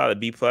 That's solid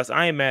B+.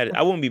 I ain't mad.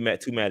 I wouldn't be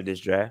too mad at this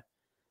draft.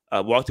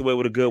 Walked away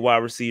with a good wide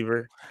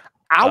receiver.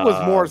 I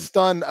was more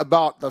stunned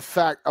about the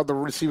fact of the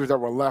receivers that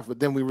were left, but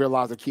then we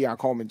realized that Keon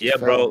Coleman just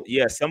fell. Bro.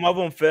 Yeah, some of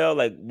them fell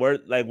like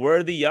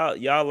worthy.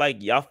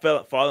 Y'all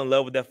fall in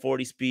love with that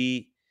 40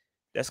 speed.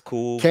 That's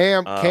cool.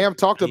 Cam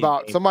talked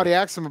about somebody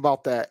asked him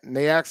about that, and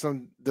they asked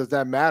him, "Does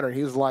that matter?"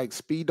 He was like,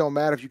 "Speed don't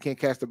matter if you can't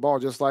catch the ball.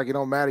 Just like it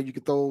don't matter you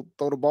can throw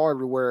the ball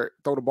everywhere,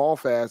 throw the ball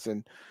fast,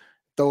 and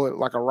throw it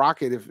like a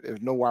rocket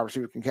if no wide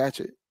receiver can catch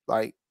it.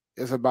 Like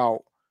it's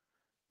about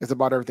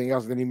everything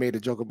else." And then he made a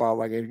joke about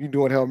like if you're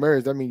doing Hail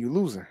Marys, that means you're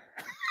losing.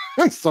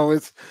 So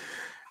it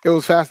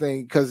was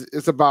fascinating because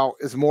it's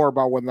more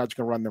about whether or not you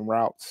can run them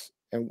routes.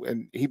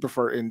 And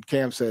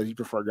Cam said he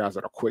preferred guys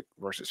that are quick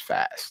versus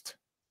fast.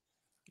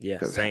 Yeah,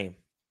 same.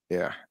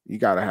 Yeah, you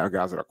gotta have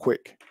guys that are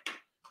quick.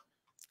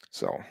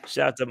 So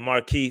shout out to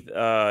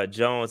Markeith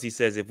Jones. He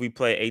says if we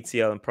play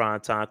ATL in prime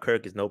time,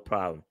 Kirk is no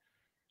problem.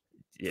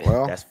 Yeah,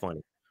 well, that's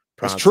funny.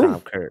 That's true.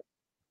 Kirk.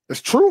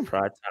 It's true.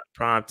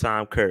 Prime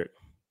time Kirk.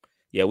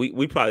 Yeah,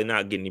 we probably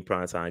not getting any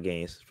primetime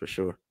games for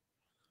sure.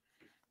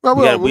 Well,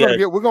 we're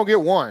gonna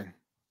get one.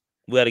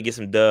 We got to get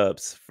some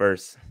dubs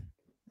first.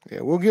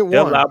 Yeah, we'll get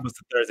They'll one. allow us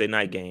a Thursday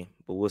night game,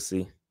 but we'll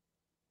see.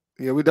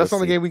 Yeah, that's the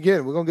only game we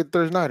get. We're gonna get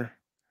Thursday nighter.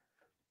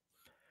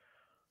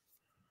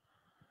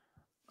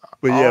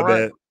 But yeah,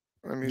 right.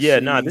 Man. Yeah,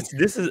 no,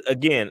 this is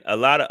again a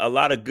lot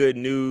of good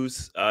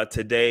news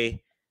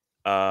today,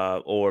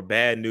 or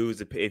bad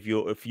news if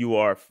you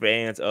are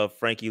fans of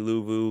Frankie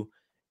Luvu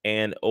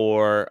and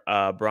or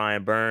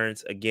Brian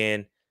Burns.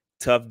 Again,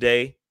 tough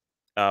day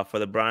for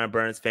the Brian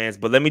Burns fans.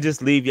 But let me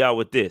just leave y'all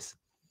with this.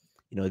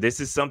 This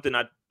is something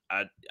I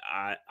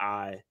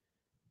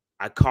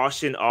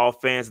caution all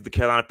fans of the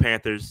Carolina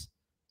Panthers,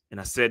 and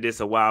I said this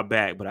a while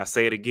back, but I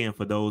say it again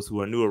for those who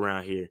are new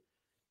around here.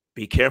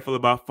 Be careful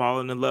about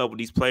falling in love with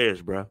these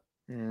players, bro.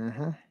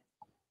 Mm-hmm.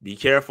 Be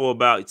careful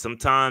about.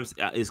 Sometimes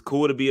it's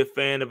cool to be a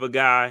fan of a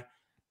guy,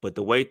 but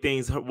the way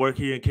things work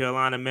here in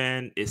Carolina,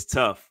 man, it's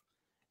tough.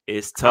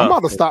 It's tough. I'm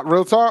about to stop.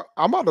 Real talk.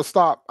 I'm about to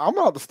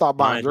stop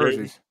buying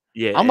jerseys.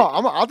 Yeah,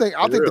 I think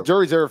the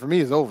jerseys era for me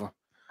is over.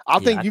 I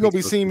think you're gonna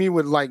be seeing me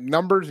with like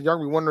numbers. You're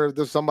gonna be wondering if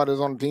there's somebody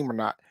that's on the team or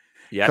not.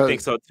 Yeah, I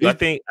think so too. I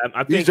think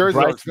these jerseys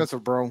are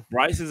expensive, bro.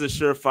 Bryce is a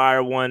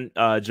surefire one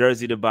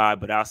jersey to buy,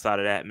 but outside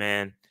of that,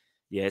 man,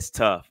 yeah, it's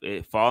tough.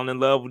 Falling in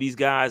love with these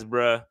guys,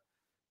 bro,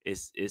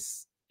 it's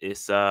it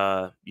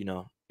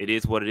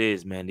is what it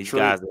is, man. These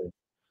guys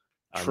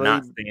are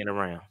not staying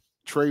around.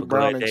 Trey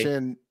Brown and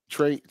Chin.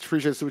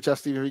 Appreciate Super Chat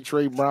Steve.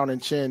 Trey Brown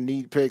and Chin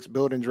need picks,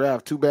 build and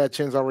draft. Too bad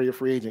Chin's already a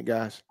free agent,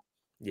 guys.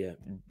 Yeah.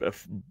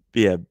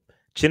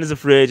 Chin is a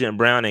free agent, and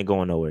Brown ain't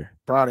going nowhere.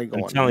 Brown ain't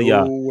going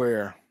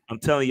nowhere. I'm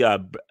telling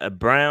y'all,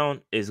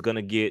 Brown is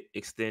gonna get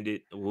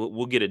extended.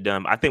 We'll get it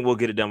done. I think we'll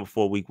get it done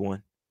before week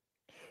 1.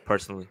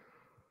 Personally,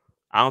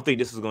 I don't think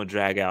this is gonna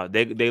drag out.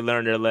 They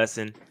learned their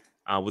lesson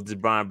with the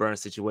Brian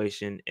Burns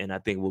situation, and I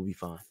think we'll be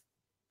fine.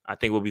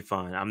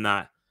 I'm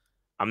not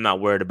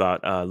worried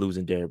about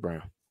losing Derrick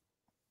Brown.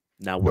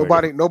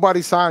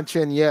 Nobody signed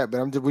Chin yet,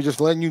 but we're just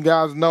letting you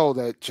guys know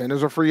that Chin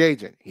is a free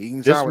agent. He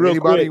can sign with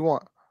anybody he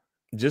wants.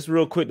 Just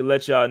real quick to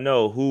let y'all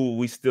know who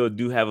we still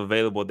do have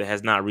available that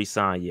has not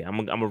re-signed yet.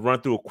 I'm gonna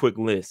run through a quick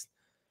list.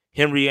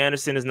 Henry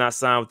Anderson is not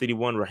signed with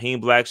anyone.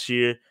 Raheem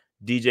Blackshear,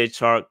 DJ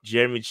Chark,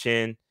 Jeremy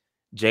Chin,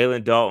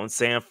 Jalen Dalton,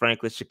 Sam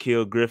Franklin,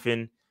 Shaquille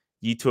Griffin,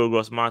 Yetur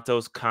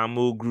Gross-Matos,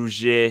 Kamu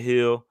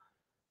Grugier-Hill,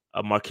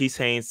 Marquise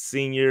Haynes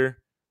Sr.,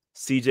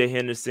 CJ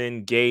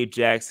Henderson, Gabe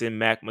Jackson,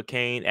 Mac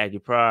McCain, Aggie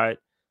Pride,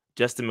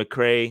 Justin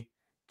McCray,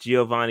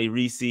 Giovanni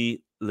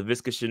Risi,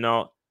 LaVisca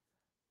Chenault,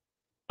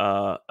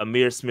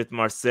 Amir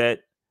Smith-Marset,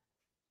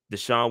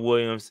 Deshaun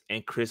Williams,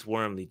 and Chris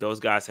Wormley. Those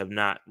guys have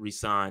not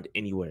re-signed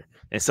anywhere.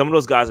 And some of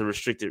those guys are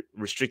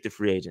restricted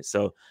free agents.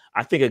 So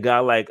I think a guy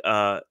like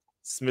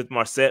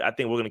Smith-Marset, I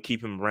think we're going to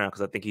keep him around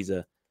because I think he's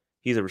a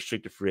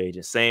restricted free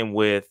agent. Same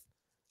with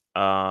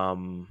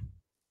Deshaun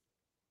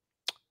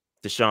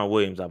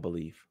Williams, I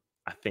believe.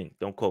 I think.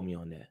 Don't quote me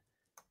on that.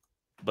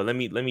 But let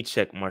me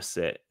check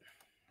Marset.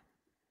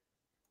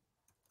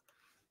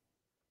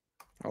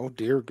 Oh,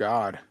 dear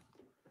God.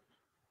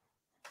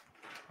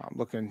 I'm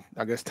looking.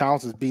 I guess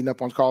Towns is beating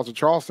up on Carlos of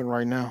Charleston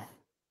right now.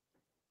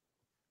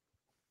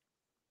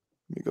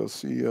 Let me go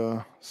see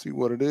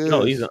what it is.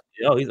 No,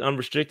 he's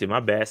unrestricted. My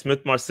bad.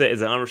 Smith-Marset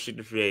is an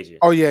unrestricted free agent.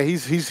 Oh yeah,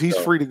 he's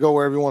free to go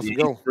wherever he wants to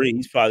go. He's free.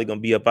 He's probably gonna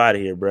be up out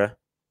of here, bro.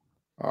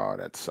 Oh,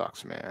 that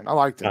sucks, man. I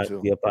like him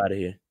too. Be up out of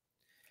here.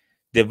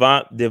 Did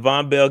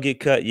Von Bell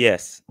get cut?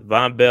 Yes.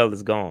 Von Bell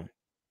is gone.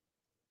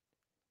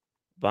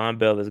 Von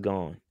Bell is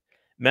gone.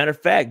 Matter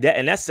of fact,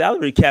 that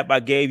salary cap I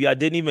gave you, I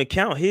didn't even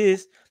count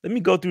his. Let me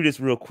go through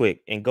this real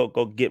quick and go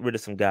get rid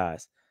of some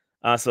guys.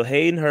 So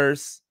Hayden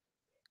Hurst,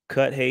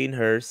 cut Hayden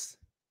Hurst.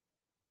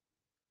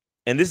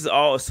 And this is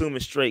all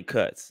assuming straight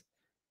cuts.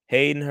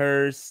 Hayden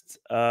Hurst,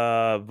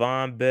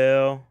 Von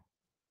Bell.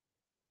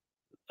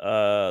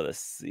 Let's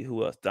see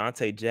who else.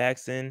 Dante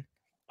Jackson.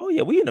 Oh,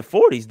 yeah, we in the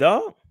 40s,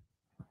 dog.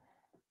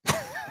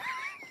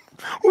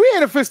 We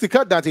ain't officially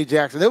cut Dante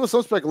Jackson. There was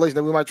some speculation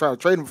that we might try to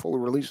trade him before we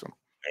release him.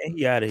 Man,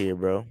 he out of here,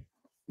 bro.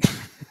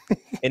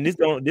 And this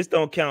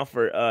don't count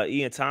for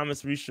Ian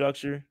Thomas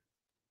restructure.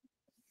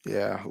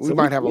 Yeah, we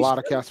might have a lot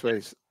of cap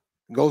space.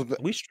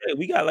 We straight.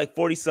 We got like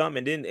 40 something,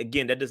 and then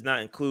again, that does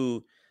not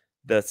include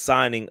the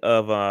signing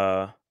of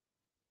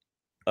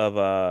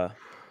Robert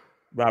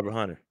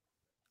Hunter.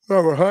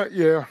 Robert Hunt,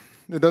 yeah,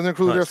 it doesn't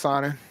include their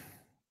signing.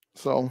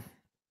 So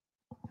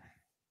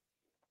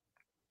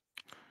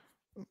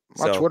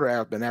my Twitter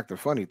app's been acting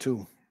funny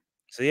too.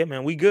 So yeah,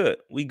 man, we good.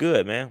 We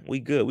good, man. We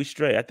good. We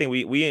straight. I think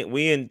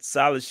we in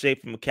solid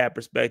shape from a cap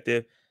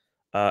perspective.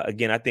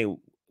 Again, I think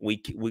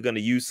we're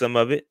gonna use some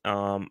of it.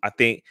 I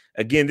think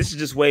again, this is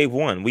just wave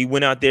one. We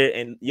went out there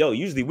and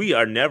usually we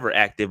are never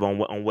active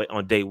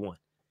on day one.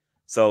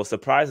 So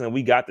surprisingly,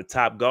 we got the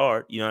top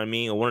guard. You know what I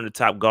mean? Or one of the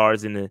top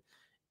guards in the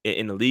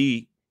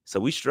league. So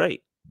we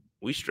straight.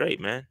 We straight,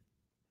 man.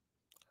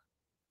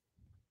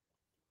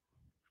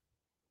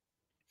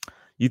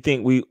 You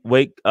think we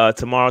wake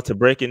tomorrow to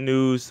breaking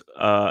news?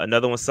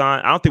 Another one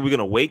signed? I don't think we're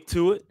gonna wake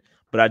to it,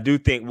 But I do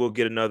think we'll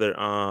get another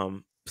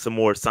some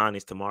more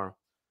signings tomorrow.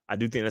 I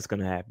do think that's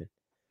gonna happen.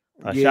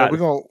 Yeah, we're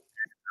gonna.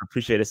 I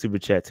appreciate the super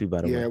chat too,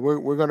 by the way. Yeah,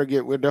 we're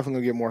definitely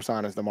gonna get more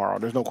signings tomorrow.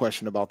 There's no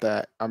question about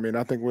that. I mean,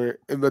 I think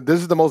but this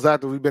is the most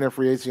active we've been in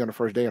free agency on the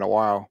first day in a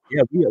while.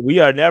 Yeah, we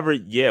are never.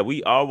 Yeah,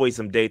 we always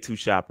some day two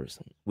shoppers.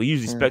 We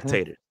usually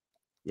spectators.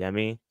 Yeah, I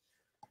mean,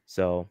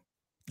 so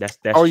that's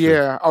oh true.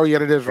 Yeah,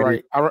 that is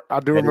right. I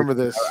do remember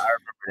this.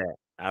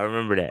 I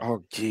remember that.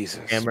 Oh Jesus,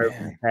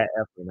 man.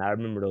 I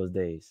remember those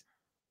days.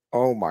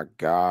 Oh my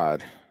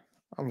God,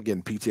 I'm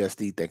getting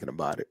PTSD thinking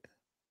about it.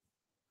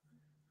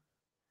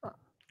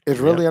 Is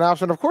Ridley an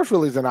option? Of course,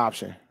 Ridley's an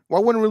option. Why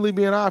wouldn't Ridley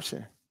be an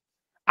option?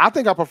 I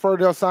think I prefer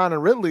them signing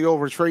Ridley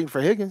over trading for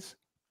Higgins.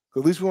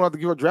 At least we won't have to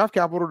give up draft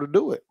capital to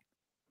do it.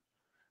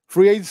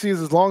 Free agency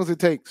is as long as it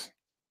takes.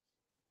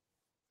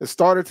 It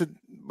started to,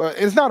 but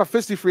it's not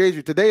officially free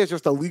agency. Today is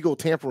just a legal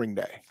tampering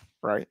day,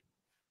 right?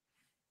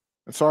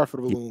 I'm sorry for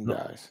the balloon,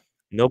 guys.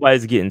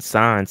 Nobody's getting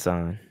signed.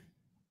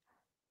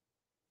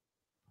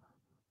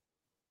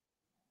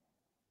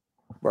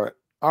 But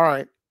all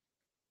right.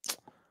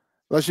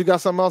 Unless you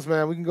got something else,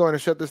 man, we can go ahead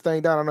and shut this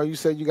thing down. I know you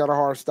said you got a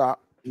hard stop.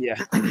 Yeah,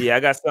 I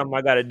got something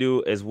I got to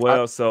do as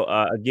well. So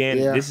again,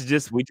 this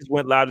is we just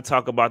went live to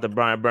talk about the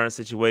Brian Burns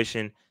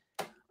situation.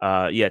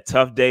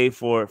 Tough day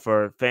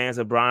for fans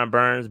of Brian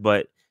Burns,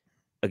 but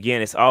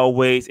again, it's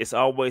always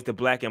the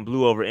black and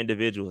blue over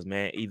individuals,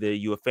 man. Either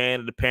you're a fan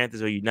of the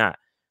Panthers or you're not.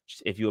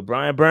 If you're a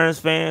Brian Burns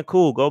fan,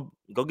 cool, go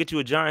get you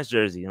a Giants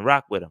jersey and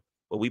rock with them.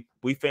 But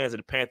we fans of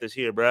the Panthers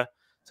here, bruh.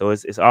 So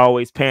it's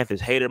always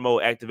Panthers. Hater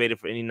mode activated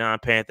for any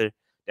non-Panther.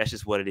 That's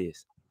just what it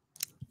is.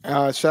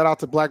 Shout out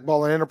to Black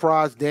Ball and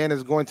Enterprise. Dan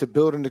is going to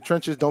build in the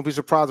trenches. Don't be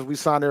surprised if we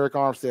sign Eric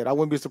Armstead. I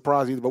wouldn't be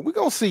surprised either, but we're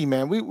going to see,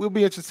 man. We'll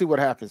be interested to see what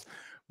happens.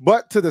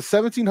 But to the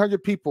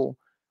 1,700 people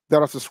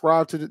that are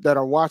subscribed to that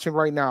are watching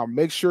right now,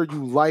 make sure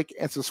you like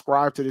and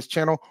subscribe to this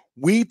channel.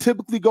 We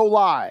typically go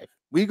live.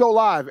 We go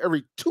live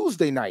every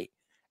Tuesday night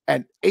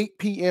at 8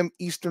 p.m.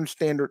 Eastern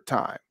Standard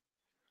Time.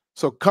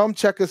 So come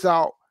check us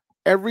out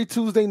every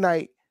Tuesday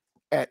night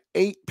at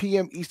 8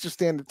 p.m. Eastern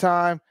Standard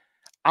Time.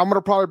 I'm going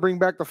to probably bring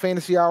back the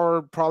fantasy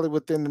hour probably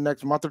within the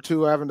next month or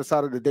two. I haven't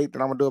decided the date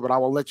that I'm going to do it, but I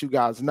will let you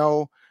guys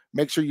know.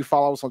 Make sure you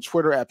follow us on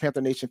Twitter at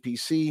Panther Nation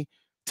PC.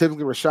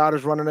 Typically, Rashad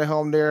is running the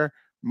helm there.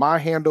 My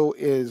handle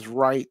is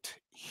right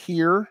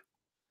here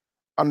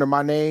under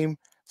my name,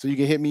 so you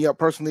can hit me up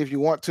personally if you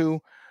want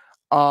to.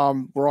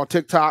 We're on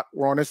TikTok.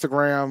 We're on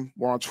Instagram.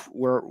 We're on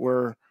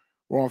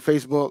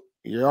Facebook.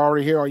 You're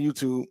already here on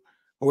YouTube.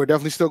 But we're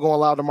definitely still going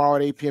live tomorrow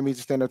at 8 p.m.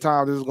 Eastern Standard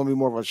Time. This is going to be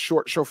more of a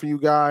short show for you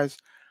guys.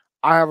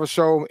 I have a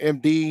show,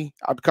 MD.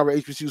 I cover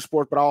HBCU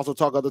sports, but I also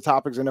talk other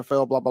topics,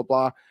 NFL, blah, blah,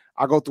 blah.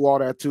 I go through all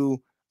that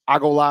too. I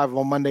go live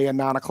on Monday at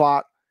 9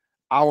 o'clock.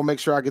 I will make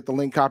sure I get the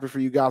link copy for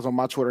you guys on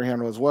my Twitter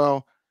handle as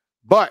well.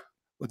 But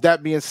with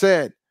that being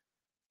said,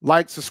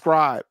 like,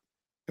 subscribe,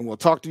 and we'll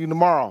talk to you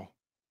tomorrow.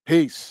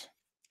 Peace.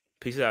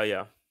 Peace out,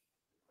 y'all.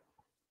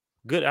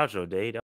 Good outro, Dave.